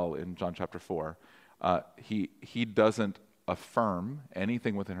the well in John chapter 4, he doesn't affirm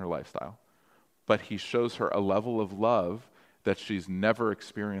anything within her lifestyle, but he shows her a level of love that she's never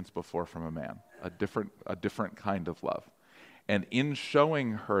experienced before from a man, a different kind of love. And in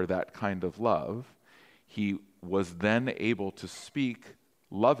showing her that kind of love, he was then able to speak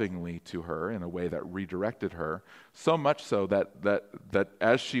lovingly to her in a way that redirected her, so much so that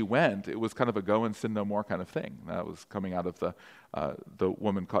as she went, it was kind of a go and sin no more kind of thing. That was coming out of the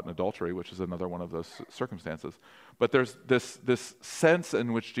woman caught in adultery, which is another one of those circumstances. But there's this sense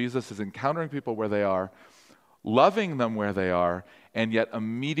in which Jesus is encountering people where they are, loving them where they are, and yet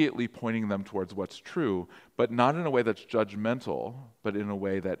immediately pointing them towards what's true, but not in a way that's judgmental, but in a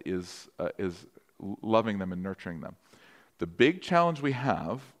way that is loving them and nurturing them. The big challenge we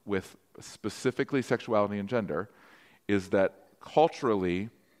have with specifically sexuality and gender is that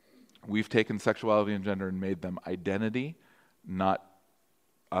culturally we've taken sexuality and gender and made them identity, not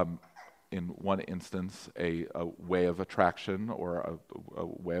in one instance a way of attraction or a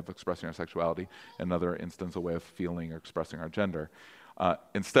way of expressing our sexuality, another instance a way of feeling or expressing our gender.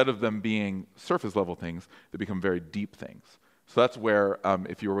 Instead of them being surface level things, they become very deep things. So that's where,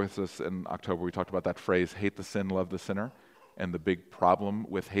 if you were with us in October, we talked about that phrase, hate the sin, love the sinner. And the big problem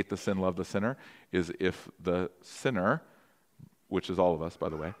with hate the sin, love the sinner is if the sinner, which is all of us, by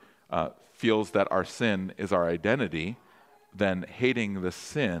the way, feels that our sin is our identity, then hating the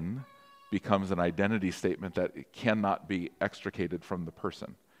sin becomes an identity statement that cannot be extricated from the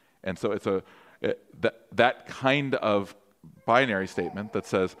person. And so it's that kind of binary statement that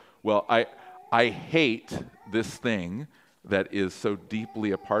says, well, I hate this thing that is so deeply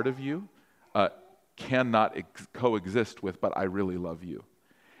a part of you, cannot coexist with, but I really love you.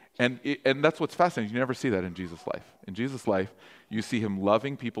 And that's what's fascinating. You never see that in Jesus' life. In Jesus' life, you see him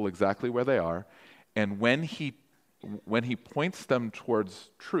loving people exactly where they are, and when he points them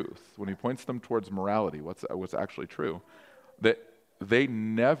towards truth, when he points them towards morality, what's actually true, that they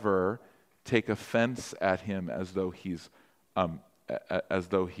never take offense at him as though he's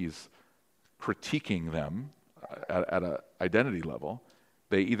critiquing them at an identity level.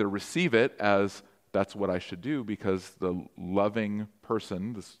 They either receive it as that's what I should do because the loving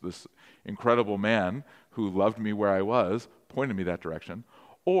person, this incredible man who loved me where I was, pointed me that direction.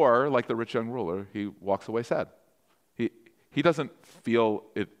 Or, like the rich young ruler, he walks away sad. He doesn't feel,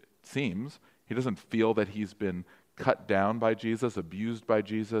 it seems, he doesn't feel that he's been cut down by Jesus, abused by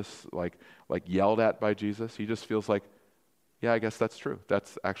Jesus, like yelled at by Jesus. He just feels like, yeah, I guess that's true. That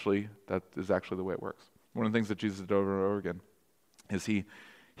is actually the way it works. One of the things that Jesus did over and over again is he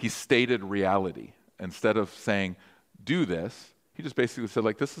stated reality. Instead of saying, do this, he just basically said,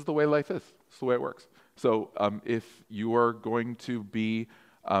 like, this is the way life is. This is the way it works. So if you are going to be,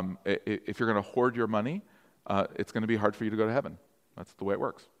 if you're going to hoard your money, it's going to be hard for you to go to heaven. That's the way it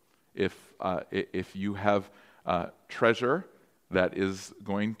works. If you have treasure that is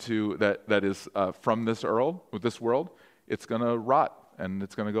going to that is from this world, it's going to rot and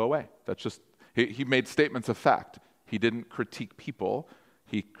it's going to go away. That's just he made statements of fact. He didn't critique people.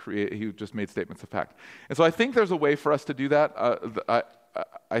 He just made statements of fact. And so I think there's a way for us to do that.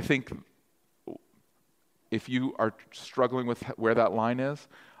 I think if you are struggling with where that line is,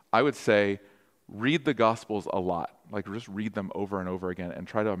 I would say read the Gospels a lot. Like just read them over and over again and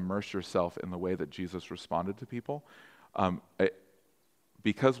try to immerse yourself in the way that Jesus responded to people.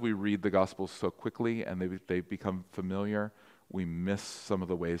 Because we read the Gospels so quickly and they become familiar, we miss some of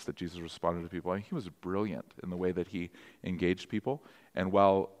the ways that Jesus responded to people. I mean, he was brilliant in the way that he engaged people. And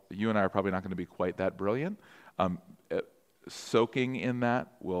while you and I are probably not going to be quite that brilliant, soaking in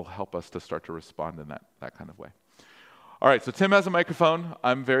that will help us to start to respond in that kind of way. All right, so Tim has a microphone.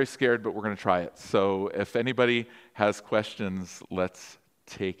 I'm very scared, but we're going to try it. So if anybody has questions, let's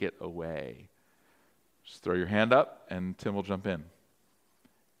take it away. Just throw your hand up, and Tim will jump in.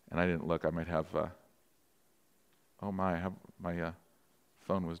 And I didn't look. I might have... my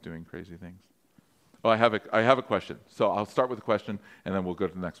phone was doing crazy things. Oh, I have a question. So I'll start with a question, and then we'll go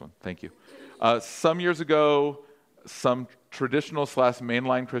to the next one. Thank you. Some years ago, some traditional /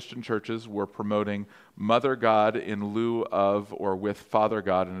 mainline Christian churches were promoting Mother God in lieu of or with Father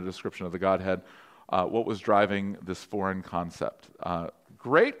God in a description of the Godhead. What was driving this foreign concept?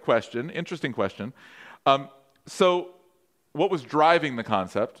 Great question. Interesting question. So what was driving the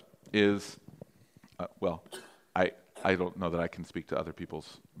concept is, I don't know that I can speak to other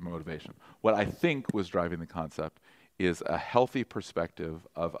people's motivation. What I think was driving the concept is a healthy perspective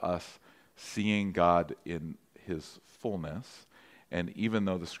of us seeing God in his fullness. And even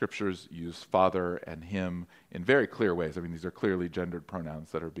though the scriptures use Father and Him in very clear ways, I mean, these are clearly gendered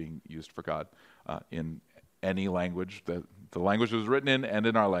pronouns that are being used for God in any language, the language it was written in and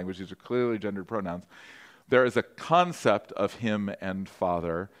in our language, these are clearly gendered pronouns. There is a concept of Him and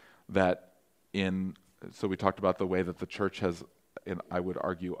Father that so we talked about the way that the church has, and I would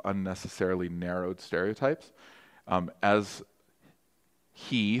argue, unnecessarily narrowed stereotypes. As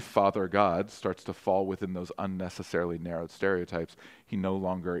He, Father God, starts to fall within those unnecessarily narrowed stereotypes, He no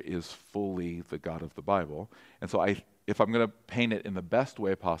longer is fully the God of the Bible. And so if I'm going to paint it in the best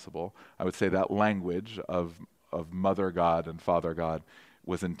way possible, I would say that language of Mother God and Father God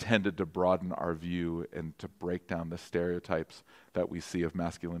was intended to broaden our view and to break down the stereotypes that we see of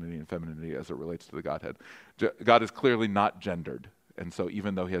masculinity and femininity as it relates to the Godhead. God is clearly not gendered, and so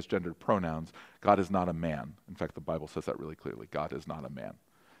even though He has gendered pronouns, God is not a man. In fact, the Bible says that really clearly. God is not a man.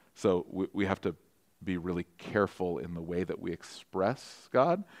 So we have to be really careful in the way that we express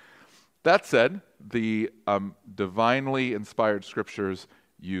God. That said, the divinely inspired scriptures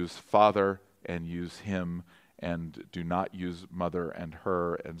use Father and use Him and do not use mother and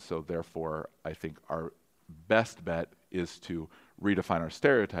her, and so therefore I think our best bet is to redefine our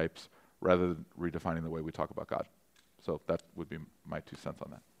stereotypes rather than redefining the way we talk about God. So that would be my 2 cents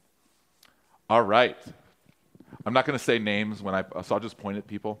on that. All right. I'm not going to say names so I'll just point at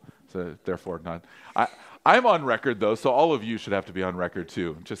people, so therefore not. I'm on record though, so all of you should have to be on record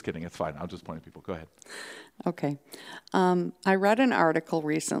too. Just kidding, it's fine. I'll just point at people. Go ahead. Okay. I read an article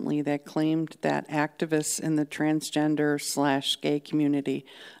recently that claimed that activists in the transgender/gay community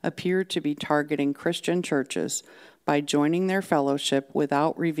appear to be targeting Christian churches by joining their fellowship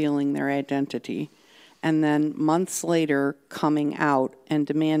without revealing their identity, and then months later coming out and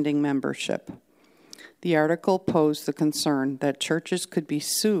demanding membership. The article posed the concern that churches could be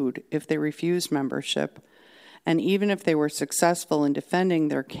sued if they refused membership, and even if they were successful in defending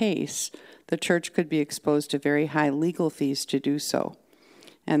their case, the church could be exposed to very high legal fees to do so.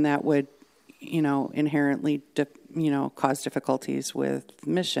 And that would, inherently, cause difficulties with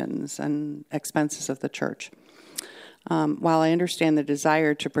missions and expenses of the church. While I understand the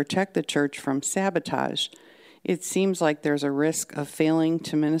desire to protect the church from sabotage, It seems like there's a risk of failing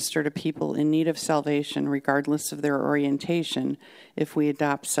to minister to people in need of salvation, regardless of their orientation, if we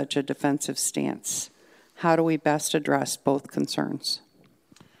adopt such a defensive stance. How do we best address both concerns?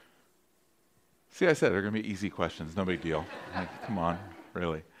 See, I said they're going to be easy questions. No big deal. Like, come on,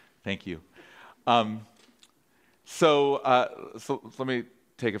 really. Thank you. So let me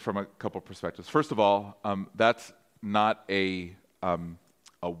take it from a couple perspectives. First of all, that's not a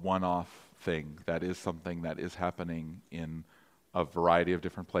one-off thing. That is something that is happening in a variety of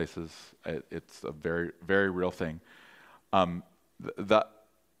different places. It's a very, very real thing. The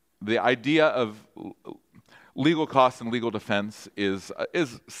idea of legal costs and legal defense is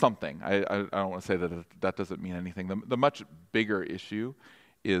something. I don't want to say that doesn't mean anything. The much bigger issue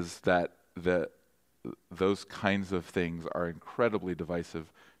is that those kinds of things are incredibly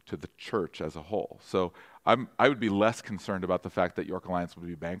divisive to the church as a whole. So I would be less concerned about the fact that York Alliance would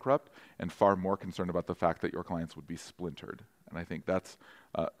be bankrupt and far more concerned about the fact that York Alliance would be splintered. And I think that's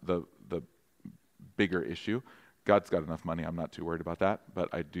the bigger issue. God's got enough money. I'm not too worried about that. But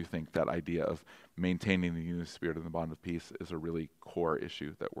I do think that idea of maintaining the unity of spirit and the bond of peace is a really core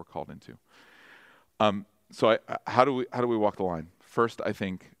issue that we're called into. So how do we walk the line? First, I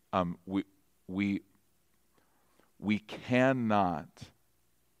think we cannot,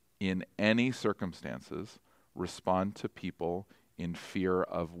 in any circumstances, respond to people in fear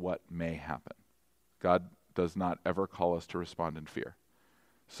of what may happen. God does not ever call us to respond in fear.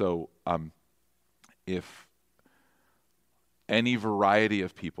 So if any variety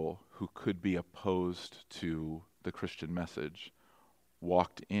of people who could be opposed to the Christian message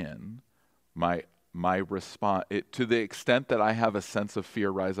walked in, my response, to the extent that I have a sense of fear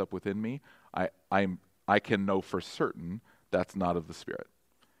rise up within me, I can know for certain that's not of the Spirit.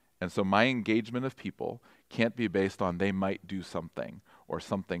 And so my engagement of people can't be based on they might do something or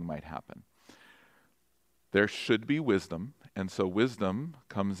something might happen. There should be wisdom, and so wisdom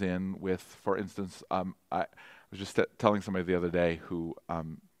comes in with, for instance, I was just telling somebody the other day who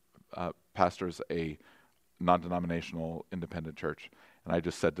pastors a non-denominational independent church, and I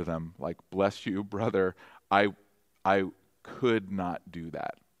just said to them, like, bless you, brother, I could not do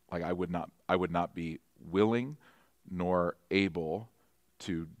that. Like, I would not be willing nor able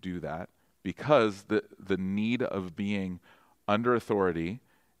to do that, because the need of being under authority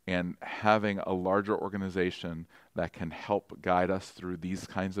and having a larger organization that can help guide us through these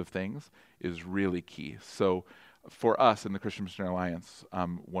kinds of things is really key. So for us in the Christian Missionary Alliance,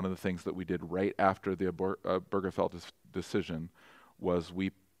 one of the things that we did right after the Burgerfeld decision was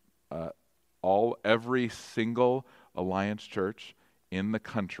every single Alliance church in the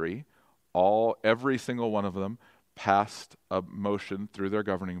country, every single one of them passed a motion through their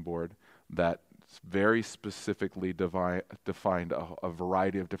governing board that very specifically defined a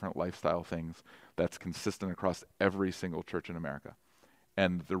variety of different lifestyle things that's consistent across every single church in America.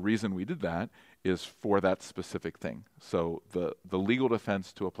 And the reason we did that is for that specific thing. So the legal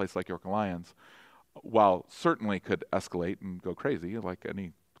defense to a place like York Alliance, while certainly could escalate and go crazy, like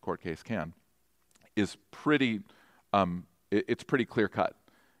any court case can, is pretty, it's pretty clear cut.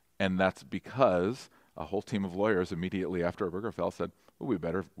 And that's because a whole team of lawyers immediately after Obergefell said, well,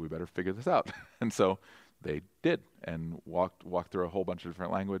 we better figure this out. And so they did, and walked through a whole bunch of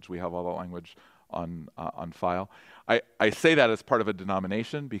different language. We have all the language on file. I say that as part of a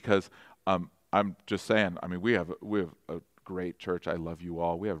denomination because I'm just saying, I mean, we have a great church. I love you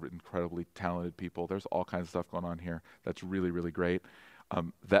all. We have incredibly talented people. There's all kinds of stuff going on here that's really, really great.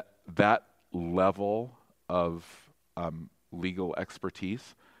 That level of legal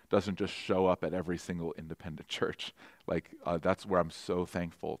expertise doesn't just show up at every single independent church. Like that's where I'm so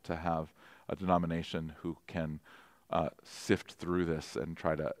thankful to have a denomination who can sift through this and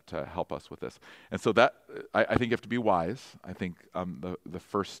try to help us with this. And so that I think you have to be wise. I think the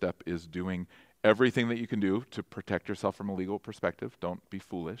first step is doing everything that you can do to protect yourself from a legal perspective. Don't be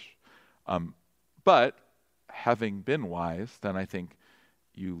foolish. But having been wise, then I think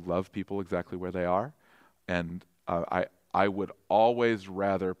you love people exactly where they are. And I would always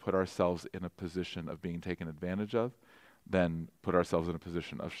rather put ourselves in a position of being taken advantage of than put ourselves in a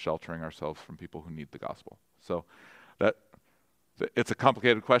position of sheltering ourselves from people who need the gospel. So it's a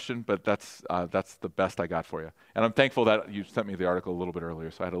complicated question, but that's the best I got for you. And I'm thankful that you sent me the article a little bit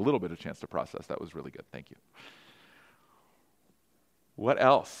earlier, so I had a little bit of chance to process. That was really good. Thank you. What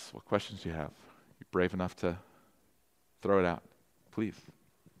else? What questions do you have? You brave enough to throw it out? Please.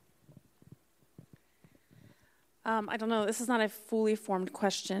 I don't know. This is not a fully formed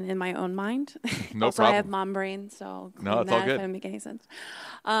question in my own mind. No also, problem. I have mom brain, so no, it's all good. If it doesn't make any sense.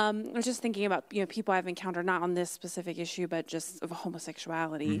 I was just thinking about people I've encountered not on this specific issue, but just of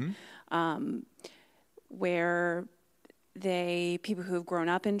homosexuality. Mm-hmm. where people who have grown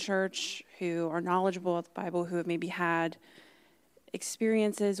up in church, who are knowledgeable of the Bible, who have maybe had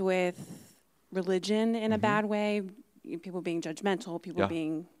experiences with religion in a bad way, people being judgmental, people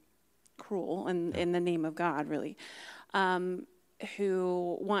being cruel in the name of God, really,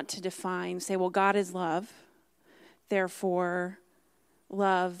 who want to say, well, God is love, therefore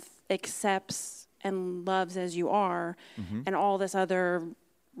love accepts and loves as you are, and all this other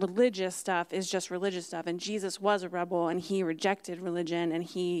religious stuff is just religious stuff. And Jesus was a rebel, and he rejected religion, and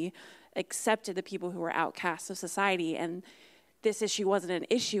he accepted the people who were outcasts of society. And this issue wasn't an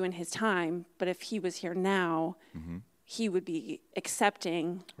issue in his time, but if he was here now, he would be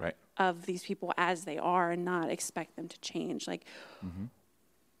accepting of these people as they are and not expect them to change. Like,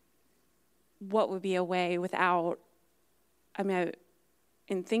 what would be a way without,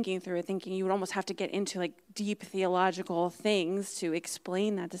 in thinking through it, thinking you would almost have to get into like deep theological things to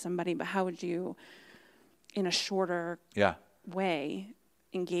explain that to somebody, but how would you, in a shorter way,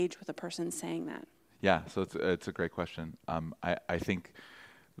 engage with a person saying that? Yeah, so it's a great question. I think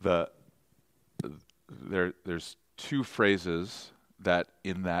there's two phrases that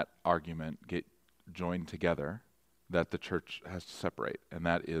in that argument get joined together that the church has to separate, and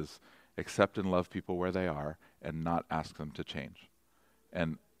that is accept and love people where they are and not ask them to change.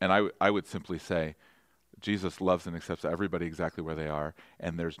 And I would simply say Jesus loves and accepts everybody exactly where they are,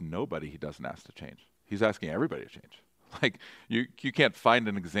 and there's nobody he doesn't ask to change. He's asking everybody to change. Like, you can't find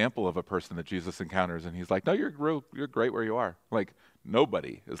an example of a person that Jesus encounters and he's like, no, you're great where you are. Like,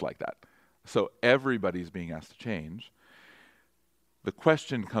 nobody is like that. So everybody's being asked to change. The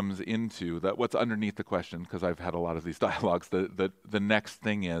question comes into that. What's underneath the question, because I've had a lot of these dialogues, the next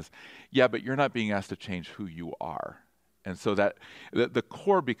thing is, yeah, but you're not being asked to change who you are. And so that the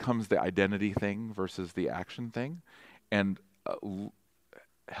core becomes the identity thing versus the action thing, and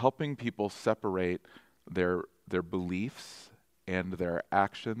helping people separate their beliefs and their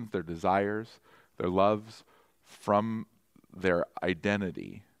actions, their desires, their loves from their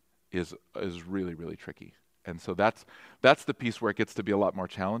identity is really, really tricky. And so that's the piece where it gets to be a lot more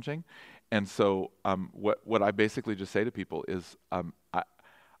challenging. And so what I basically just say to people is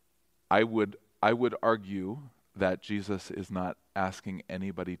I would argue that Jesus is not asking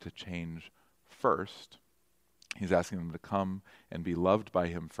anybody to change first. He's asking them to come and be loved by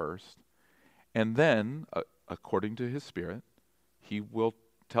him first. And then, according to his Spirit, he will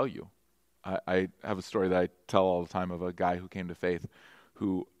tell you. I have a story that I tell all the time of a guy who came to faith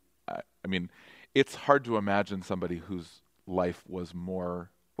who, it's hard to imagine somebody whose life was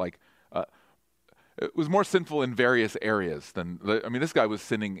more like, it was more sinful in various areas than, this guy was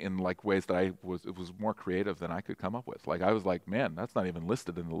sinning in like ways that it was more creative than I could come up with. Like, I was like, man, that's not even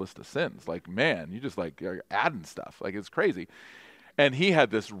listed in the list of sins. Like, man, you just like are adding stuff. Like, it's crazy. And he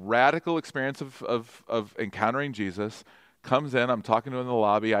had this radical experience of encountering Jesus, comes in, I'm talking to him in the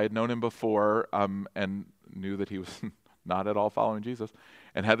lobby. I had known him before and knew that he was not at all following Jesus,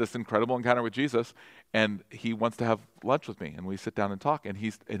 and had this incredible encounter with Jesus, and he wants to have lunch with me, and we sit down and talk, and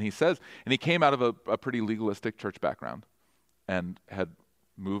he came out of a pretty legalistic church background and had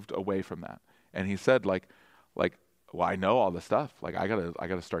moved away from that. And he said, well, I know all this stuff. Like, I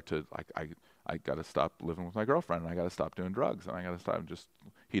gotta start to, I gotta stop living with my girlfriend, and I gotta stop doing drugs, and I gotta stop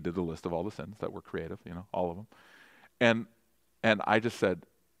he did the list of all the sins that were creative, all of them. And I just said,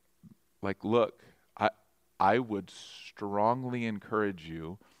 like, look, I would strongly encourage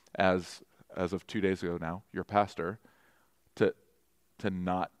you, as of 2 days ago now, your pastor, to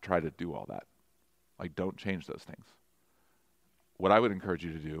not try to do all that. Like, don't change those things. What I would encourage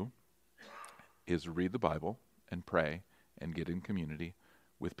you to do is read the Bible and pray and get in community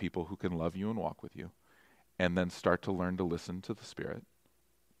with people who can love you and walk with you, and then start to learn to listen to the Spirit.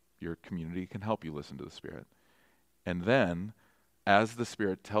 Your community can help you listen to the Spirit. And then, as the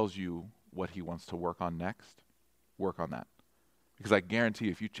Spirit tells you what he wants to work on next, work on that. Because I guarantee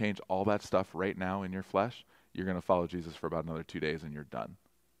if you change all that stuff right now in your flesh, you're going to follow Jesus for about another 2 days and you're done.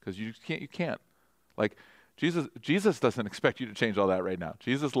 Because you can't. Like, Jesus doesn't expect you to change all that right now.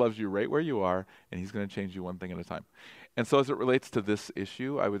 Jesus loves you right where you are, and he's going to change you one thing at a time. And so as it relates to this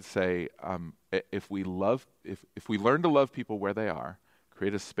issue, I would say if we learn to love people where they are,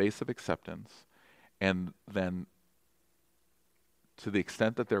 create a space of acceptance, and then to the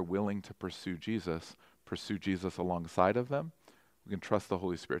extent that they're willing to pursue Jesus alongside of them, we can trust the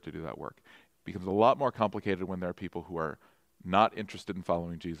Holy Spirit to do that work. It becomes a lot more complicated when there are people who are not interested in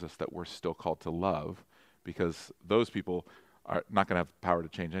following Jesus that we're still called to love, because those people are not going to have power to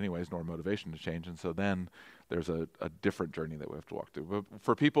change anyways, nor motivation to change. And so then there's a different journey that we have to walk through. But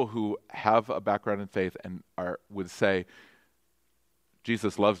for people who have a background in faith and would say,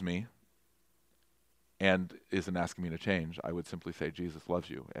 Jesus loves me, and isn't asking me to change. I would simply say Jesus loves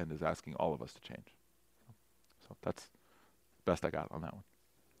you and is asking all of us to change. So that's the best I got on that one.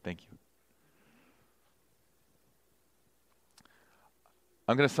 Thank you.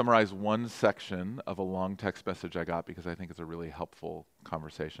 I'm going to summarize one section of a long text message I got because I think it's a really helpful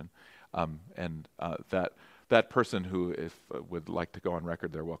conversation. That person who would like to go on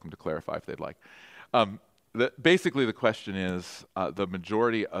record, they're welcome to clarify if they'd like. Basically, the question is, the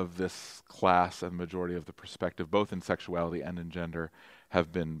majority of this class and the majority of the perspective, both in sexuality and in gender,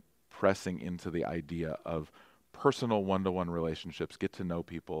 have been pressing into the idea of personal one-to-one relationships, get to know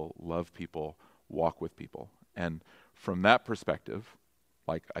people, love people, walk with people. And from that perspective,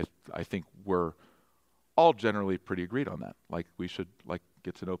 like I think we're all generally pretty agreed on that. Like we should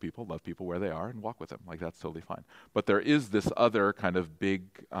get to know people, love people where they are, and walk with them. Like that's totally fine. But there is this other kind of big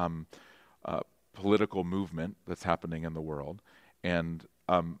political movement that's happening in the world, and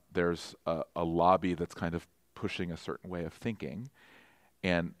there's a lobby that's kind of pushing a certain way of thinking.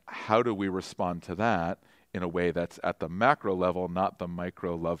 And how do we respond to that in a way that's at the macro level, not the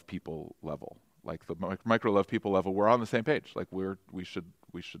micro love people level? Like the micro love people level, we're on the same page. Like we should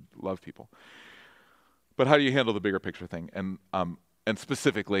love people. But how do you handle the bigger picture thing? And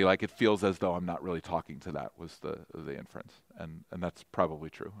specifically, like it feels as though I'm not really talking to that was the inference, and that's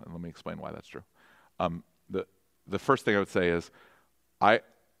probably true. And let me explain why that's true. The first thing I would say is, I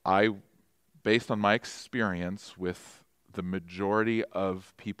based on my experience with the majority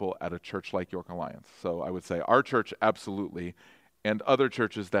of people at a church like York Alliance, so I would say our church absolutely, and other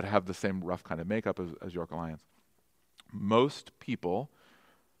churches that have the same rough kind of makeup as York Alliance, most people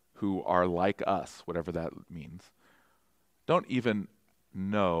who are like us, whatever that means, don't even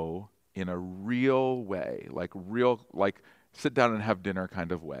know in a real way, like sit down and have dinner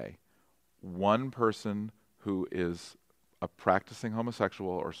kind of way, one person who is a practicing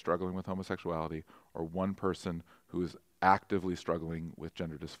homosexual or struggling with homosexuality, or one person who is actively struggling with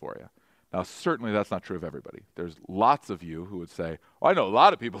gender dysphoria. Now, certainly that's not true of everybody. There's lots of you who would say, oh, I know a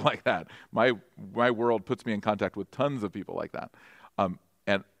lot of people like that. My world puts me in contact with tons of people like that.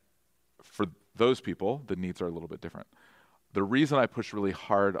 And for those people, the needs are a little bit different. The reason I push really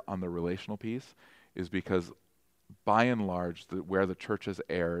hard on the relational piece is because, by and large, where the church has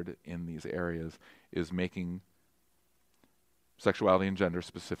erred in these areas is making sexuality and gender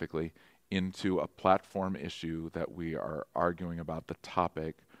specifically into a platform issue that we are arguing about the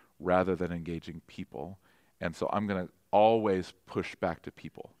topic rather than engaging people. And so I'm going to always push back to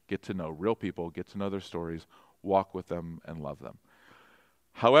people. Get to know real people, get to know their stories, walk with them, and love them.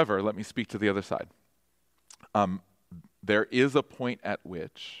 However, let me speak to the other side. There is a point at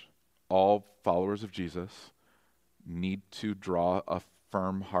which all followers of Jesus need to draw a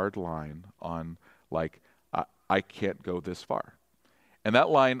firm, hard line on, like, I can't go this far. And that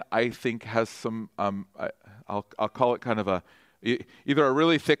line, I think, has some, I'll call it kind of either a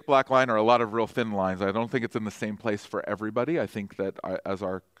really thick black line or a lot of real thin lines. I don't think it's in the same place for everybody. I think that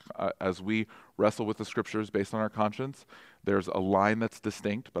as we wrestle with the scriptures based on our conscience, there's a line that's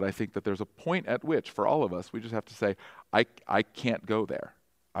distinct, but I think that there's a point at which, for all of us, we just have to say, I can't go there.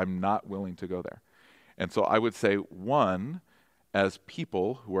 I'm not willing to go there. And so I would say, one, as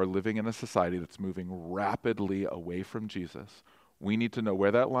people who are living in a society that's moving rapidly away from Jesus, we need to know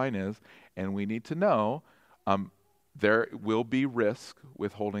where that line is, and we need to know there will be risk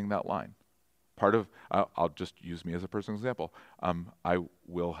with holding that line. Part of, I'll just use me as a personal example. I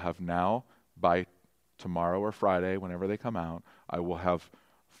will have now, by tomorrow or Friday, whenever they come out, I will have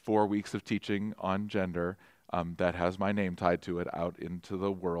 4 weeks of teaching on gender that has my name tied to it out into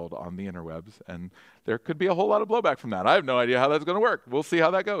the world on the interwebs, and there could be a whole lot of blowback from that. I have no idea how that's going to work. We'll see how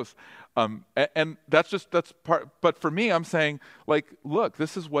that goes. And that's part. But for me, I'm saying, like, look,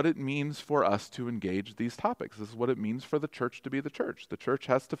 this is what it means for us to engage these topics. This is what it means for the church to be the church. The church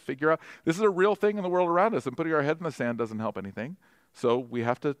has to figure out, this is a real thing in the world around us, and putting our head in the sand doesn't help anything. So we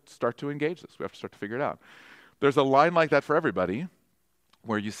have to start to engage this. We have to start to figure it out. There's a line like that for everybody,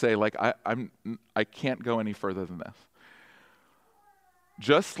 where you say, like, I can't go any further than this.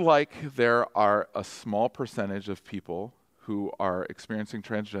 Just like there are a small percentage of people who are experiencing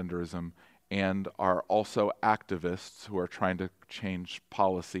transgenderism and are also activists who are trying to change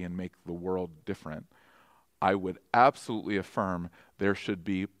policy and make the world different, I would absolutely affirm there should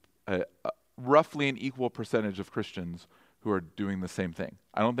be roughly an equal percentage of Christians who are doing the same thing.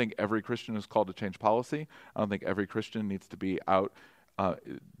 I don't think every Christian is called to change policy. I don't think every Christian needs to be out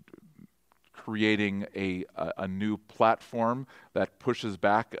creating a new platform that pushes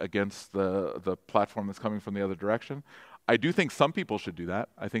back against the platform that's coming from the other direction. I do think some people should do that.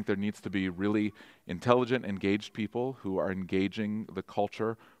 I think there needs to be really intelligent, engaged people who are engaging the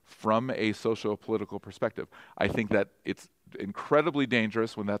culture from a socio-political perspective. I think that it's incredibly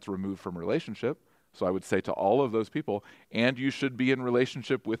dangerous when that's removed from relationship. So I would say to all of those people, and you should be in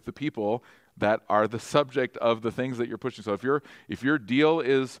relationship with the people that are the subject of the things that you're pushing. So if your deal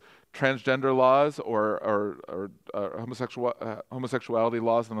is transgender laws or homosexuality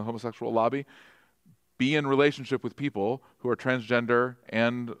laws and the homosexual lobby, be in relationship with people who are transgender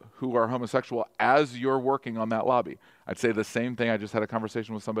and who are homosexual as you're working on that lobby. I'd say the same thing. I just had a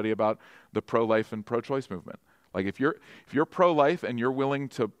conversation with somebody about the pro-life and pro-choice movement. Like if you're pro-life and you're willing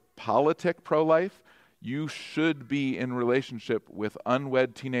to politic pro-life, you should be in relationship with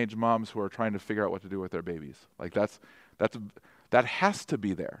unwed teenage moms who are trying to figure out what to do with their babies. Like that has to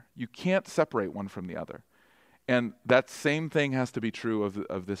be there. You can't separate one from the other. And that same thing has to be true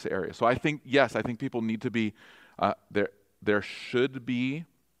of this area. So I think, yes, I think people need to be, there should be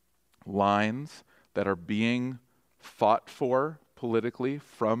lines that are being fought for politically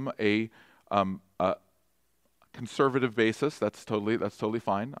from a conservative basis. That's totally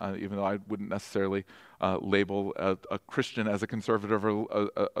fine. Even though I wouldn't necessarily label a Christian as a conservative or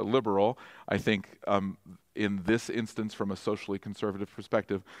a liberal, I think in this instance, from a socially conservative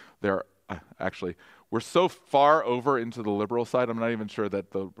perspective, we're so far over into the liberal side, I'm not even sure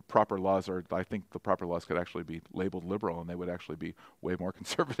that the proper laws I think the proper laws could actually be labeled liberal, and they would actually be way more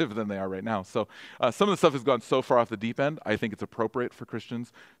conservative than they are right now. So some of the stuff has gone so far off the deep end, I think it's appropriate for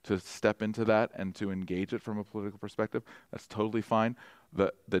Christians to step into that and to engage it from a political perspective. That's totally fine.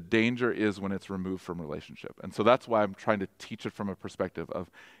 The danger is when it's removed from relationship. And so that's why I'm trying to teach it from a perspective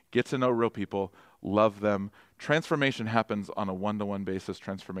of get to know real people, love them. Transformation happens on a one-to-one basis.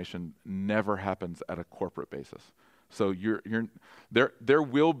 Transformation never happens at a corporate basis. So there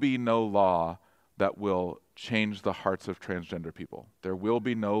will be no law that will change the hearts of transgender people. There will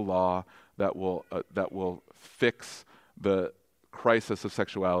be no law that will fix the crisis of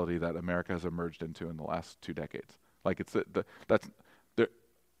sexuality that America has emerged into in the last 2 decades. Like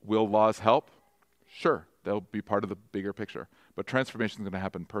will laws help? Sure, they'll be part of the bigger picture. But transformation is going to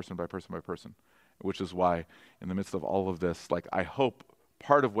happen person by person by person, which is why in the midst of all of this, like I hope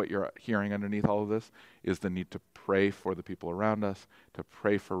part of what you're hearing underneath all of this is the need to pray for the people around us, to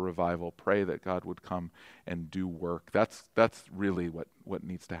pray for revival, pray that God would come and do work. That's really what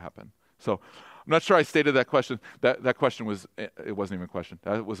needs to happen. So I'm not sure I stated that question. That question it wasn't even a question.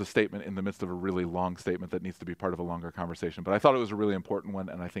 That was a statement in the midst of a really long statement that needs to be part of a longer conversation. But I thought it was a really important one,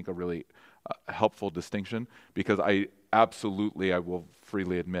 and I think a really helpful distinction, because I will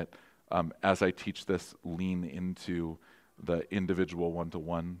freely admit, as I teach this, lean into the individual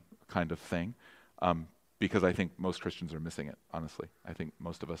one-to-one kind of thing, because I think most Christians are missing it, honestly. I think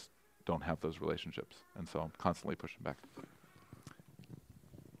most of us don't have those relationships, and so I'm constantly pushing back.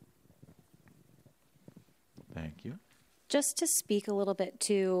 Thank you. Just to speak a little bit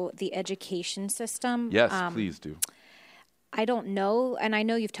to the education system. Yes, please do. I don't know, and I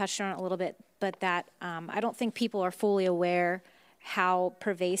know you've touched on it a little bit, but that I don't think people are fully aware how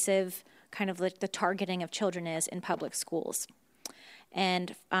pervasive kind of like the targeting of children is in public schools.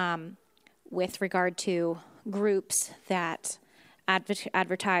 And with regard to groups that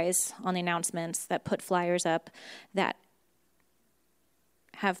advertise on the announcements, that put flyers up, that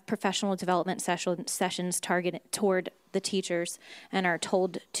have professional development sessions targeted toward the teachers and are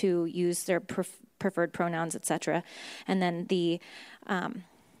told to use their preferred pronouns, etc. And then the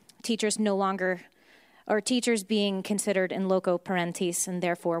teachers no longer, or teachers being considered in loco parentis, and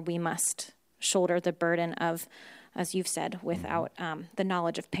therefore we must shoulder the burden of, as you've said, without the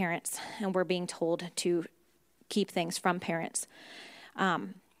knowledge of parents, and we're being told to keep things from parents.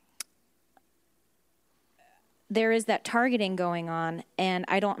 There is that targeting going on, and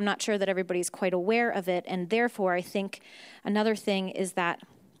I'm not sure that everybody's quite aware of it, and therefore I think another thing is that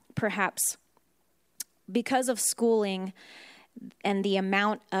perhaps because of schooling and the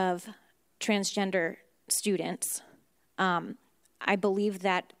amount of transgender students, I believe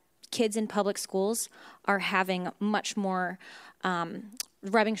that kids in public schools are having much more,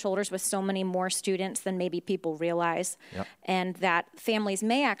 rubbing shoulders with so many more students than maybe people realize, and that families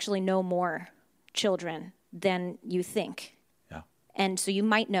may actually know more children than you think. Yeah. And so you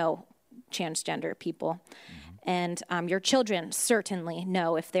might know transgender people. And your children certainly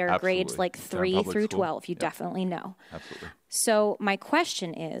know if they're grades like 3 through 12. You definitely know. Absolutely. So my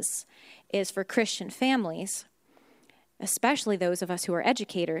question is for Christian families, especially those of us who are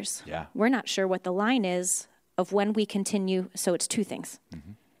educators, we're not sure what the line is of when we continue. So it's 2 things.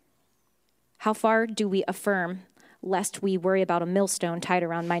 How far do we affirm, lest we worry about a millstone tied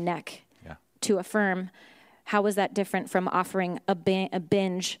around my neck, to affirm How is that different from offering a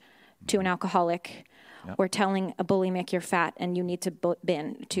binge to an alcoholic, or telling a bulimic you're fat and you need to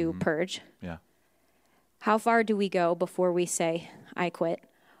bin to purge? Yeah. How far do we go before we say, I quit,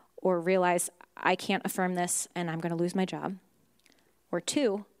 or realize I can't affirm this and I'm going to lose my job? Or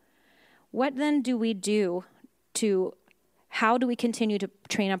 2, what then do we do how do we continue to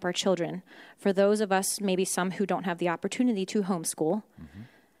train up our children? For those of us, maybe some who don't have the opportunity to homeschool,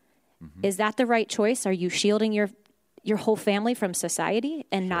 is that the right choice? Are you shielding your whole family from society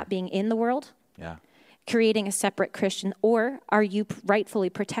and not being in the world? Yeah. Creating a separate Christian, or are you rightfully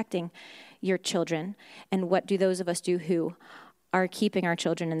protecting your children? And what do those of us do who are keeping our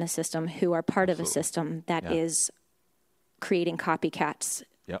children in the system, who are part of a system that is creating copycats?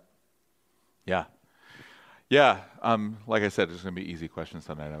 Yep. Yeah. Yeah. Like I said, it's going to be easy questions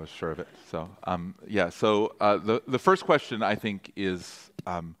tonight. I was sure of it. So, So the first question, I think, is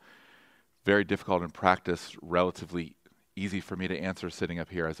very difficult in practice, relatively easy for me to answer sitting up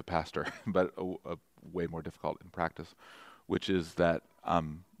here as a pastor, but way more difficult in practice, which is that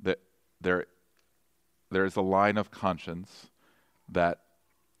that there is a line of conscience that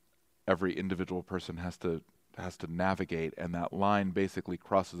every individual person has to navigate, and that line basically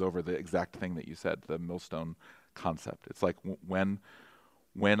crosses over the exact thing that you said, the millstone concept. It's like when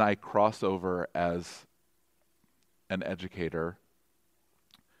I cross over as an educator,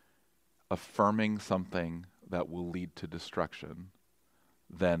 affirming something that will lead to destruction,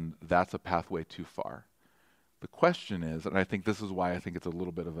 then that's a pathway too far. The question is, and I think this is why I think it's a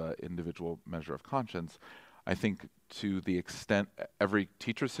little bit of an individual measure of conscience, I think to the extent every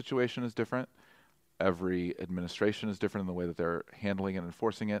teacher's situation is different, every administration is different in the way that they're handling and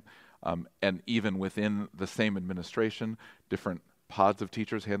enforcing it, and even within the same administration, different pods of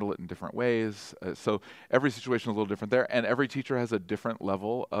teachers handle it in different ways. So every situation is a little different there, and every teacher has a different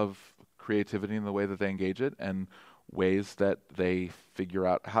level of creativity in the way that they engage it, and ways that they figure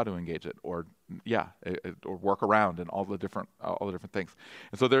out how to engage it, or work around, and all the different things.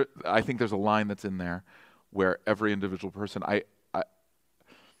 And so I think there's a line that's in there where every individual person,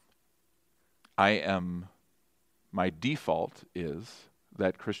 my default is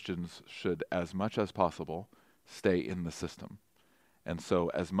that Christians should, as much as possible, stay in the system. And so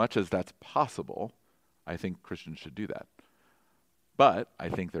as much as that's possible, I think Christians should do that. But I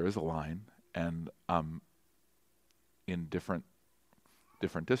think there is a line, and in different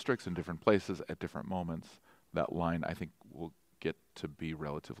districts, in different places, at different moments, that line, I think, will get to be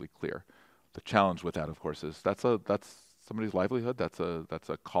relatively clear. The challenge with that, of course, is that's somebody's livelihood. That's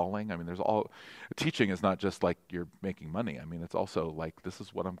a calling. I mean, teaching is not just like you're making money. I mean, it's also like, this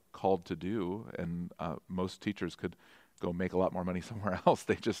is what I'm called to do, and most teachers could go make a lot more money somewhere else.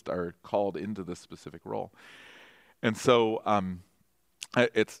 They just are called into this specific role. And so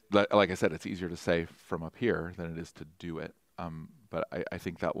it's, like I said, it's easier to say from up here than it is to do it. But I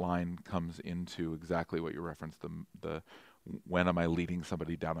think that line comes into exactly what you referenced, the when am I leading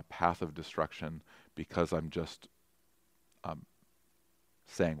somebody down a path of destruction because I'm just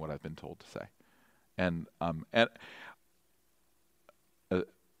saying what I've been told to say. And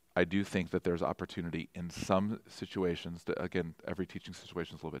I do think that there's opportunity in some situations, that, again, every teaching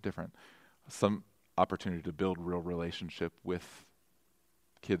situation is a little bit different, some opportunity to build real relationship with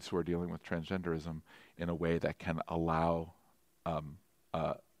kids who are dealing with transgenderism in a way that can allow,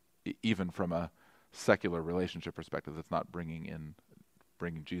 even from a secular relationship perspective that's not bringing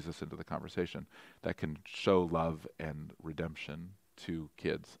Jesus into the conversation, that can show love and redemption to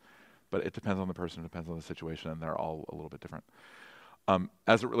kids. But it depends on the person, it depends on the situation, and they're all a little bit different.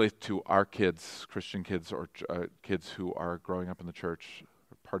 As it relates to our kids, Christian kids, or kids who are growing up in the church,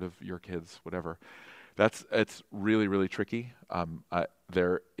 part of your kids, whatever, it's really, really tricky.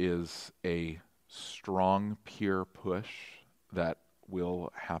 There is a strong peer push that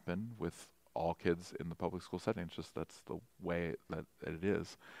will happen with all kids in the public school setting. It's just that's the way that it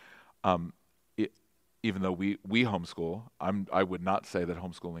is. Even though we homeschool, I would not say that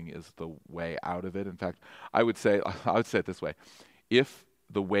homeschooling is the way out of it. In fact, I would say it this way: if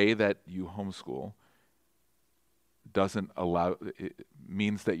the way that you homeschool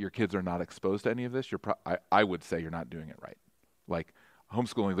means that your kids are not exposed to any of this, I would say you're not doing it right. Like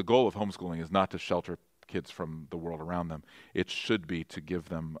homeschooling, the goal of homeschooling is not to shelter kids from the world around them. It should be to give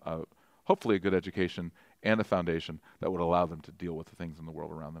them hopefully a good education and a foundation that would allow them to deal with the things in the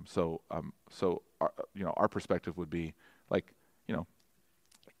world around them. So our perspective would be like,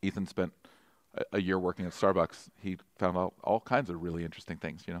 Ethan spent a year working at Starbucks. He found out all kinds of really interesting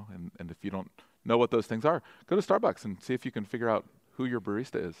things, and if you don't know what those things are, go to Starbucks and see if you can figure out who your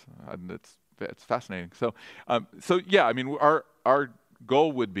barista is. And it's fascinating. So yeah, I mean, our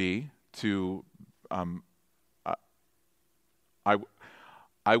goal would be to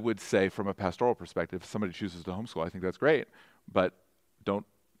I would say from a pastoral perspective, if somebody chooses to homeschool, I think that's great, but don't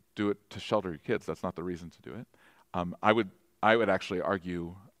do it to shelter your kids. That's not the reason to do it. I would actually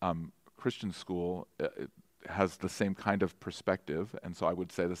argue Christian school has the same kind of perspective, and so I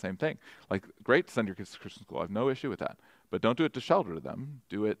would say the same thing. Like, great, send your kids to Christian school. I have no issue with that. But don't do it to shelter them.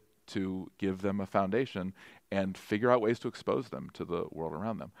 Do it to give them a foundation and figure out ways to expose them to the world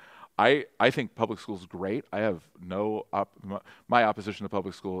around them. I think public school is great. I have my opposition to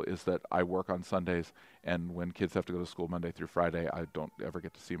public school is that I work on Sundays, and when kids have to go to school Monday through Friday, I don't ever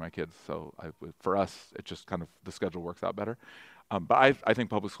get to see my kids. So for us, it just kind of, the schedule works out better. But I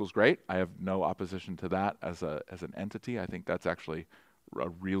think public school is great. I have no opposition to that as an entity. I think that's actually a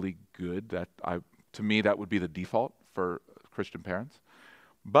really good, to me, that would be the default for Christian parents.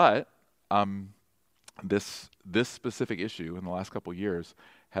 But this specific issue in the last couple of years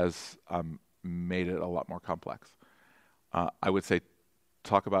has made it a lot more complex. I would say,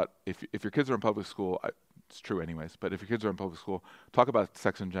 talk about, if your kids are in public school, it's true anyways, but if your kids are in public school, talk about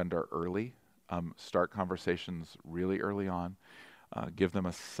sex and gender early. Start conversations really early on. Give them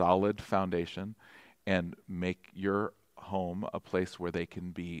a solid foundation, and make your home a place where they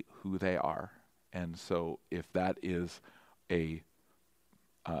can be who they are. And so if that is a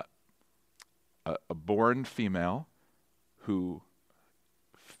born female who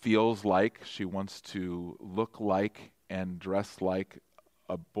feels like she wants to look like and dress like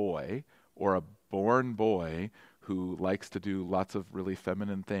a boy, or a born boy who likes to do lots of really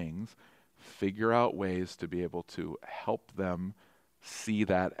feminine things, figure out ways to be able to help them see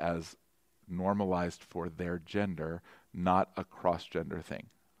that as normalized for their gender, not a cross-gender thing.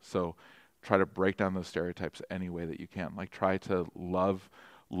 So try to break down those stereotypes any way that you can. Like, try to love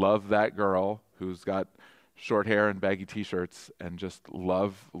that girl who's got short hair and baggy t-shirts, and just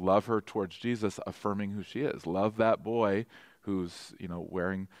love her towards Jesus, affirming who she is. Love that boy who's,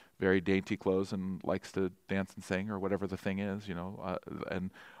 wearing very dainty clothes and likes to dance and sing, or whatever the thing is, and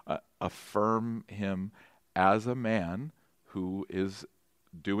affirm him as a man who is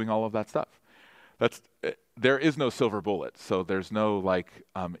doing all of that stuff. There is no silver bullet, so there's no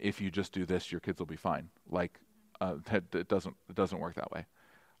if you just do this, your kids will be fine. It doesn't work that way.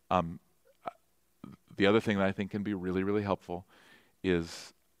 The other thing that I think can be really, really helpful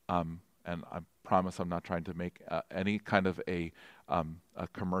is, and I promise I'm not trying to make any kind of a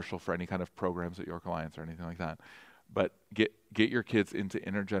commercial for any kind of programs at York Alliance or anything like that, but get your kids into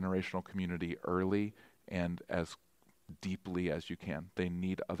intergenerational community early and as deeply as you can. They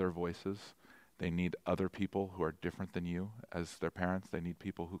need other voices. They need other people who are different than you as their parents. They need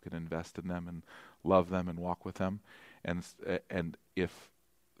people who can invest in them and love them and walk with them. And if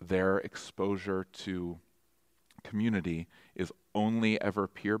their exposure to community is only ever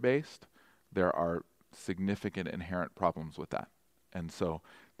peer-based, there are significant inherent problems with that. And so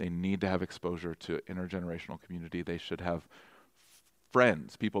they need to have exposure to intergenerational community. They should have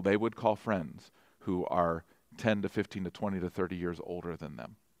friends, people they would call friends, who are 10 to 15 to 20 to 30 years older than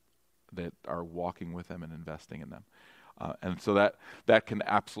them, that are walking with them and investing in them. And so that can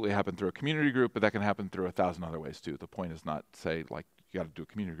absolutely happen through a community group, but that can happen through 1,000 other ways too. The point is not say, you got to do a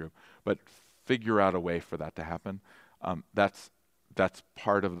community group, but figure out a way for that to happen. That's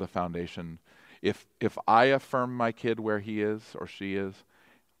part of the foundation. If I affirm my kid where he is or she is,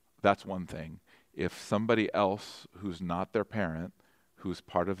 that's one thing. If somebody else who's not their parent, who's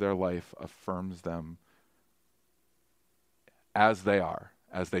part of their life, affirms them as they are,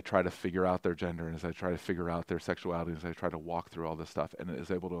 as they try to figure out their gender, and as they try to figure out their sexuality, as they try to walk through all this stuff, and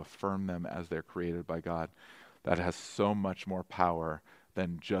is able to affirm them as they're created by God, that has so much more power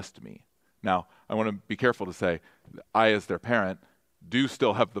than just me. Now, I want to be careful to say, I as their parent do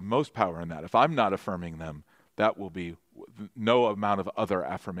still have the most power in that. If I'm not affirming them, that will be, no amount of other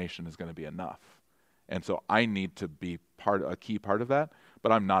affirmation is going to be enough. And so I need to be a key part of that,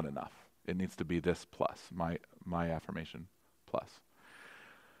 but I'm not enough. It needs to be this plus, my affirmation plus.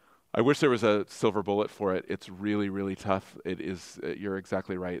 I wish there was a silver bullet for it. It's really, really tough. It is, you're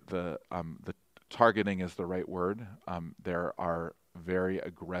exactly right. The targeting is the right word. There are very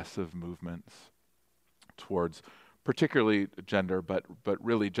aggressive movements towards particularly gender, but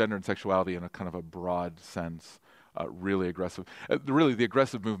really gender and sexuality in a kind of a broad sense, really aggressive. Really, the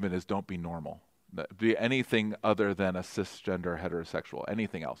aggressive movement is don't be normal. Be anything other than a cisgender heterosexual.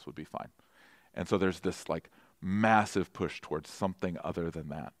 Anything else would be fine. And so there's this massive push towards something other than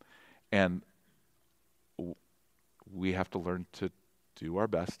that. And we have to learn to do our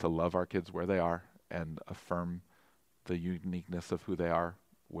best to love our kids where they are and affirm the uniqueness of who they are,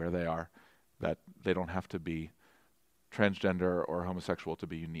 where they are, that they don't have to be transgender or homosexual to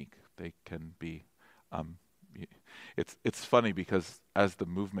be unique. They can be it's funny because as the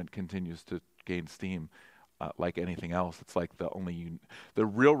movement continues to gain steam, like anything else, it's like the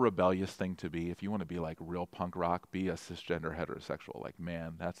real rebellious thing to be, if you want to be like real punk rock, be a cisgender heterosexual. Like,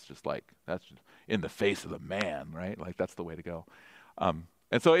 man, that's just in the face of the man, right? Like, that's the way to go.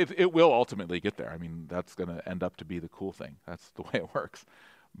 And so it will ultimately get there. I mean, that's going to end up to be the cool thing. That's the way it works.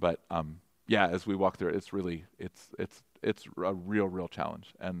 But yeah, as we walk through it, it's a real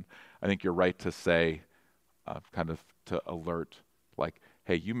challenge. And I think you're right to say, kind of to alert, like,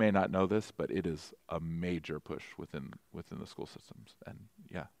 hey, you may not know this, but it is a major push within the school systems. And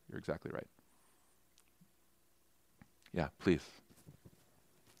yeah, you're exactly right. Yeah, please.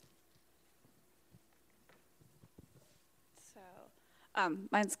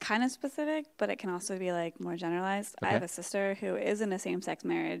 Mine's kind of specific, but it can also be like more generalized. Okay. I have a sister who is in a same-sex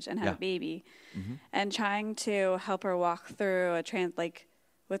marriage and had Yeah. a baby, Mm-hmm. and trying to help her walk through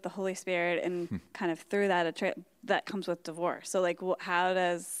with the Holy Spirit and kind of through that that comes with divorce. So like, how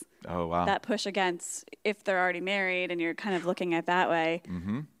does that push against if they're already married and you're kind of looking at that way?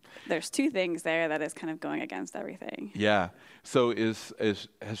 Mm-hmm. There's two things there that is kind of going against everything. Yeah. So has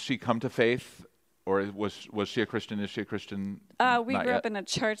she come to faith? Or was she a Christian? Is she a Christian? We grew up in a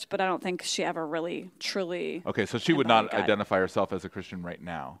church, but I don't think she ever really, truly. Okay, so she would not identify herself as a Christian right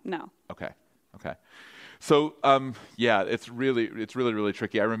now. No. Okay. So yeah, it's really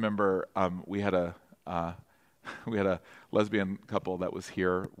tricky. I remember we had a lesbian couple that was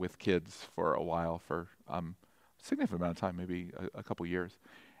here with kids for a while, for a significant amount of time, maybe a couple years,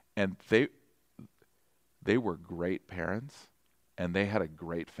 and they were great parents, and they had a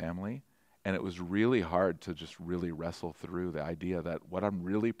great family. And it was really hard to just really wrestle through the idea that what I'm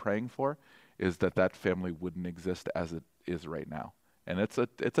really praying for is that family wouldn't exist as it is right now. And it's a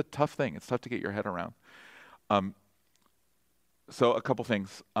tough thing. It's tough to get your head around. So a couple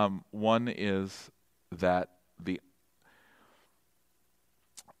things. One is that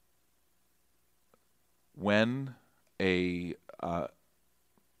when a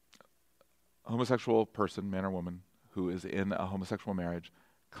homosexual person, man or woman, who is in a homosexual marriage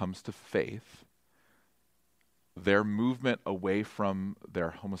comes to faith, their movement away from their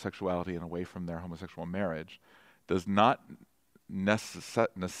homosexuality and away from their homosexual marriage does not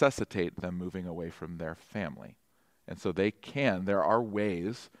necessitate them moving away from their family. And so there are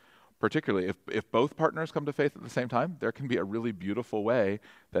ways, particularly if both partners come to faith at the same time, there can be a really beautiful way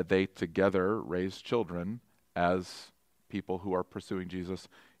that they together raise children as people who are pursuing Jesus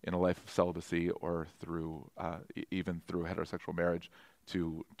in a life of celibacy or through even through heterosexual marriage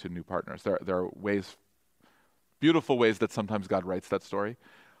to new partners. There are ways, beautiful ways that sometimes God writes that story.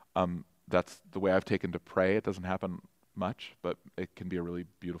 That's the way I've taken to pray. It doesn't happen much, but it can be a really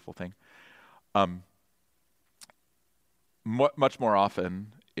beautiful thing. Much more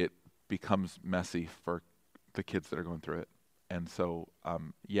often, it becomes messy for the kids that are going through it. And so, I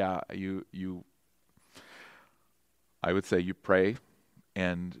would say you pray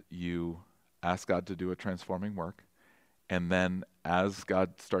and you ask God to do a transforming work. And then as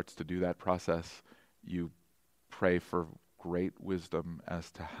God starts to do that process, you pray for great wisdom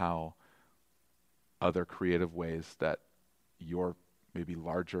as to how other creative ways that your maybe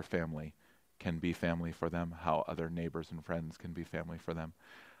larger family can be family for them, how other neighbors and friends can be family for them.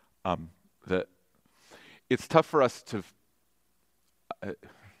 That it's tough for us to...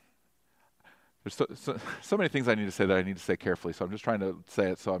 there's so many things I need to say that I need to say carefully, so I'm just trying to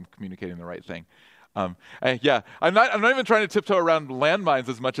say it so I'm communicating the right thing. I'm not even trying to tiptoe around landmines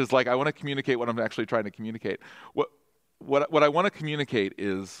as much as like I want to communicate what I'm actually trying to communicate. What I want to communicate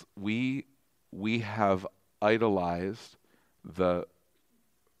is we have idolized the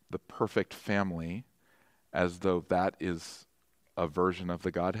perfect family as though that is a version of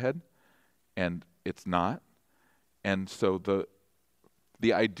the Godhead, and it's not. And so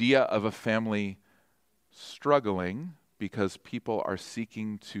the idea of a family struggling because people are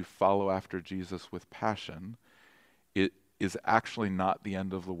seeking to follow after Jesus with passion, it is actually not the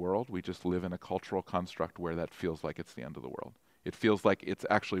end of the world. We just live in a cultural construct where that feels like it's the end of the world. It feels like it's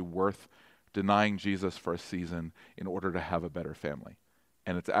actually worth denying Jesus for a season in order to have a better family.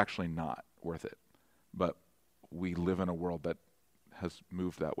 And it's actually not worth it. But we live in a world that has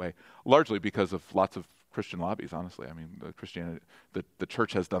moved that way, largely because of lots of Christian lobbies, honestly. I mean, the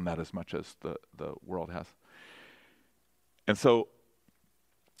church has done that as much as the world has. And so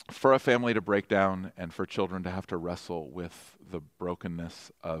for a family to break down and for children to have to wrestle with the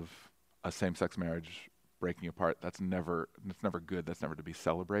brokenness of a same-sex marriage breaking apart, that's never good. That's never to be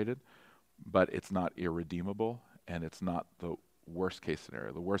celebrated. But it's not irredeemable, and it's not the worst case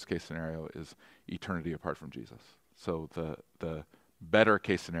scenario. The worst case scenario is eternity apart from Jesus. So the better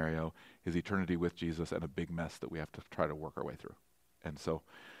case scenario is eternity with Jesus and a big mess that we have to try to work our way through. And so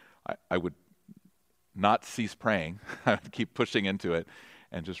I would not cease praying. I would keep pushing into it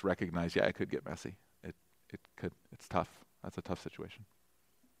and just recognize, it could get messy. It could. It's tough. That's a tough situation.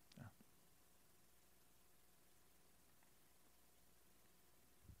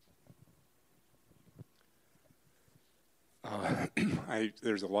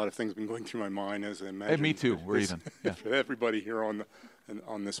 There's a lot of things been going through my mind, as I imagine. Hey, me too. We're even. Yeah. For everybody here on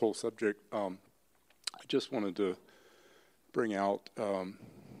this whole subject, I just wanted to bring out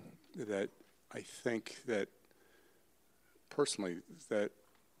that I think that personally that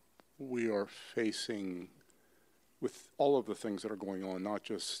we are facing, with all of the things that are going on, not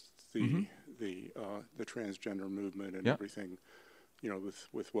just the transgender movement and everything,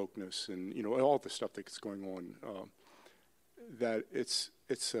 with wokeness and all the stuff that's going on. That it's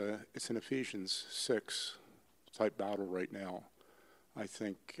an Ephesians 6 type battle right now. I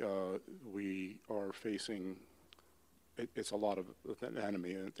think we are facing. It's a lot of an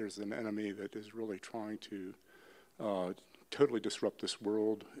enemy. There's an enemy that is really trying to totally disrupt this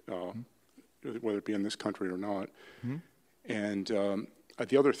world, whether it be in this country or not. And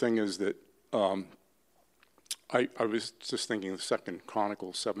the other thing is that I was just thinking of 2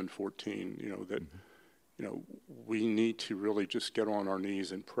 Chronicles 7:14. That. We need to really just get on our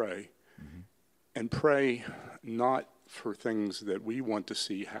knees and pray. And pray not for things that we want to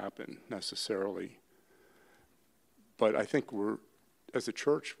see happen necessarily, but I think as a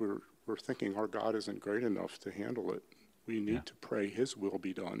church, we're thinking our God isn't great enough to handle it. We need to pray His will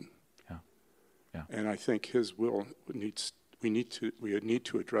be done. Yeah. And I think His will we need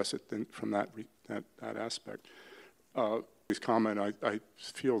to address it from that aspect. This comment, I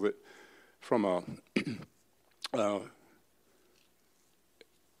feel that from a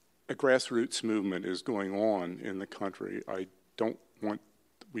grassroots movement is going on in the country.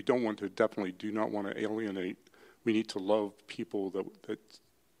 We do not want to alienate. We need to love people that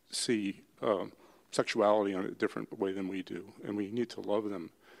see sexuality in a different way than we do, and we need to love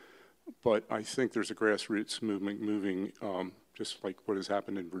them. But I think there's a grassroots movement moving, just like what has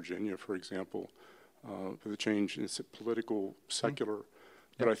happened in Virginia, for example, for the change in political, secular.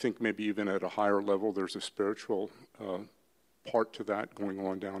 But I think maybe even at a higher level, there's a spiritual part to that going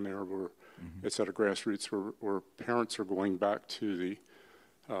on down there, where it's at a grassroots where parents are going back to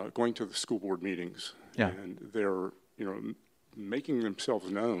going to the school board meetings, and they're making themselves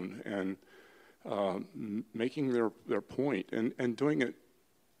known and making their point and doing it,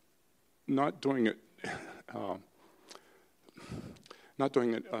 not doing it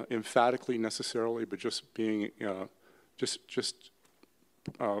emphatically necessarily, but just being just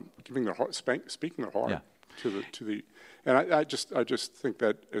giving their heart, speaking their heart to the, and I just think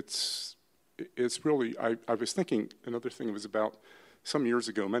that it's really. I was thinking another thing was about some years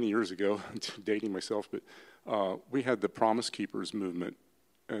ago, many years ago, dating myself, but we had the Promise Keepers movement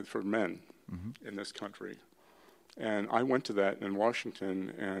for men in this country, and I went to that in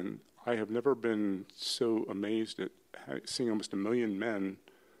Washington, and I have never been so amazed at seeing almost 1 million men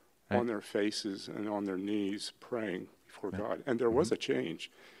on their faces and on their knees praying before God, and there was a change.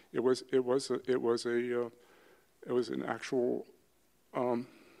 It was an actual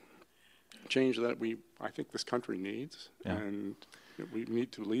change that I think this country needs, and we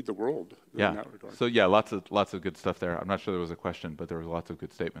need to lead the world in that regard. So lots of good stuff there. I'm not sure there was a question, but there was lots of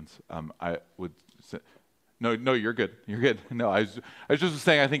good statements. I would say, no, you're good. You're good. No, I was just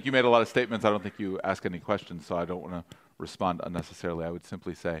saying I think you made a lot of statements. I don't think you asked any questions, so I don't want to respond unnecessarily. I would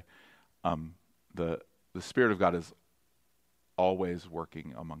simply say the Spirit of God is always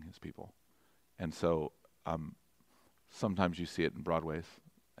working among His people. And so sometimes you see it in broad ways,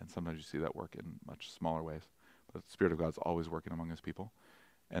 and sometimes you see that work in much smaller ways. But the Spirit of God is always working among His people.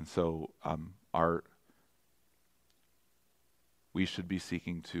 And so we should be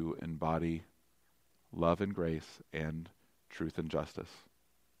seeking to embody love and grace and truth and justice,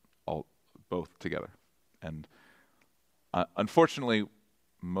 both together. And unfortunately,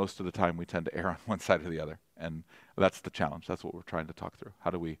 most of the time we tend to err on one side or the other, and that's the challenge. That's what we're trying to talk through. How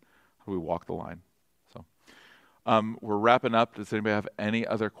do we walk the line? So we're wrapping up. Does anybody have any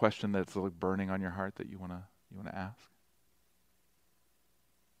other question that's like burning on your heart that you wanna ask?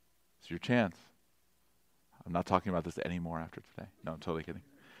 It's your chance. I'm not talking about this anymore after today. No, I'm totally kidding.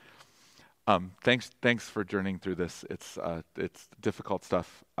 Thanks for journeying through this. It's difficult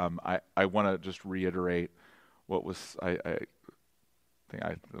stuff. I want to just reiterate what was I think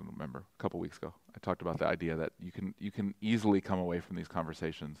I don't remember a couple weeks ago. I talked about the idea that you can easily come away from these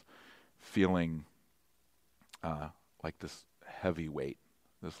conversations feeling like this heavy weight,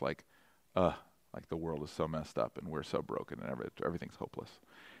 this like Like the world is so messed up and we're so broken and everything's hopeless.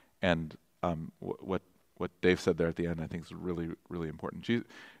 And what Dave said there at the end, I think is really, really important.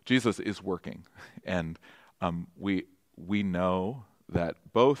 Jesus is working, and we know that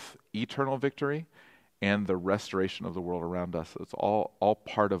both eternal victory and the restoration of the world around us, it's all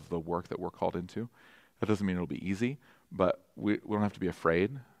part of the work that we're called into. That doesn't mean it'll be easy, but we don't have to be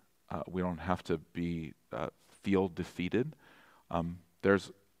afraid. We don't have to feel defeated.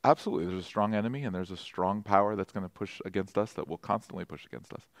 There's a strong enemy, and there's a strong power that's going to push against us, that will constantly push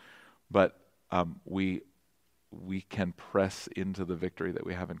against us. But we can press into the victory that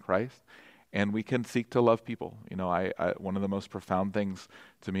we have in Christ, and we can seek to love people. You know, I one of the most profound things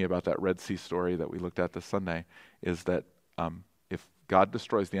to me about that Red Sea story that we looked at this Sunday is that if God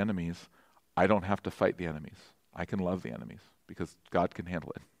destroys the enemies, I don't have to fight the enemies. I can love the enemies because God can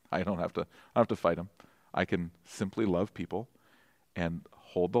handle it. I don't have to fight them. I can simply love people and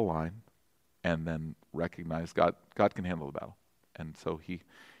hold the line, and then recognize God can handle the battle. And so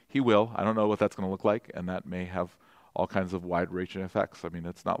he will. I don't know what that's going to look like, and that may have all kinds of wide-reaching effects. I mean,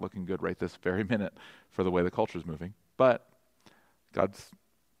 it's not looking good right this very minute for the way the culture is moving, but God's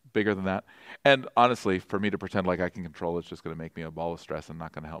bigger than that. And honestly, for me to pretend like I can control it's just going to make me a ball of stress and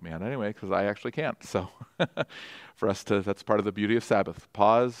not going to help me out anyway, because I actually can't. So for us that's part of the beauty of Sabbath.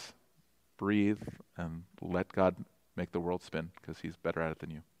 Pause, breathe, and let God make the world spin, because he's better at it than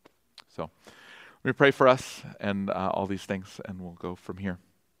you. So let me pray for us and all these things, and we'll go from here.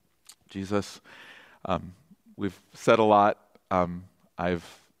 Jesus, we've said a lot.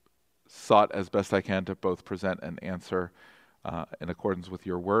 I've sought as best I can to both present and answer in accordance with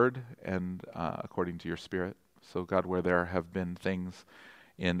your word and according to your spirit. So God, where there have been things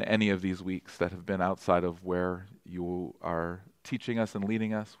in any of these weeks that have been outside of where you are teaching us and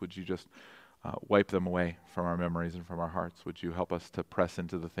leading us, would you just wipe them away from our memories and from our hearts? Would you help us to press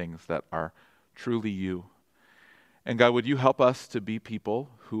into the things that are truly you? And God, would you help us to be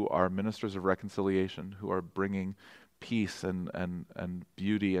people who are ministers of reconciliation, who are bringing peace and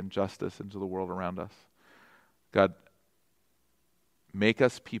beauty and justice into the world around us? God, make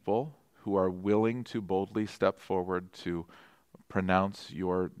us people who are willing to boldly step forward to pronounce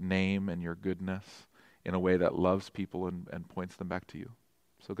your name and your goodness in a way that loves people and points them back to you.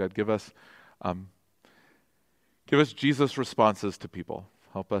 So God, give us Jesus' responses to people.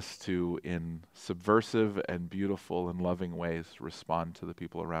 Help us to, in subversive and beautiful and loving ways, respond to the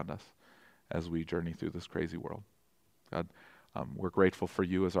people around us as we journey through this crazy world. God, we're grateful for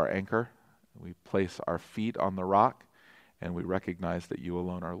you as our anchor. We place our feet on the rock, and we recognize that you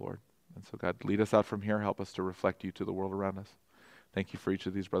alone are Lord. And so God, lead us out from here. Help us to reflect you to the world around us. Thank you for each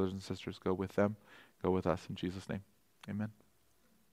of these brothers and sisters. Go with them. Go with us. In Jesus' name, amen.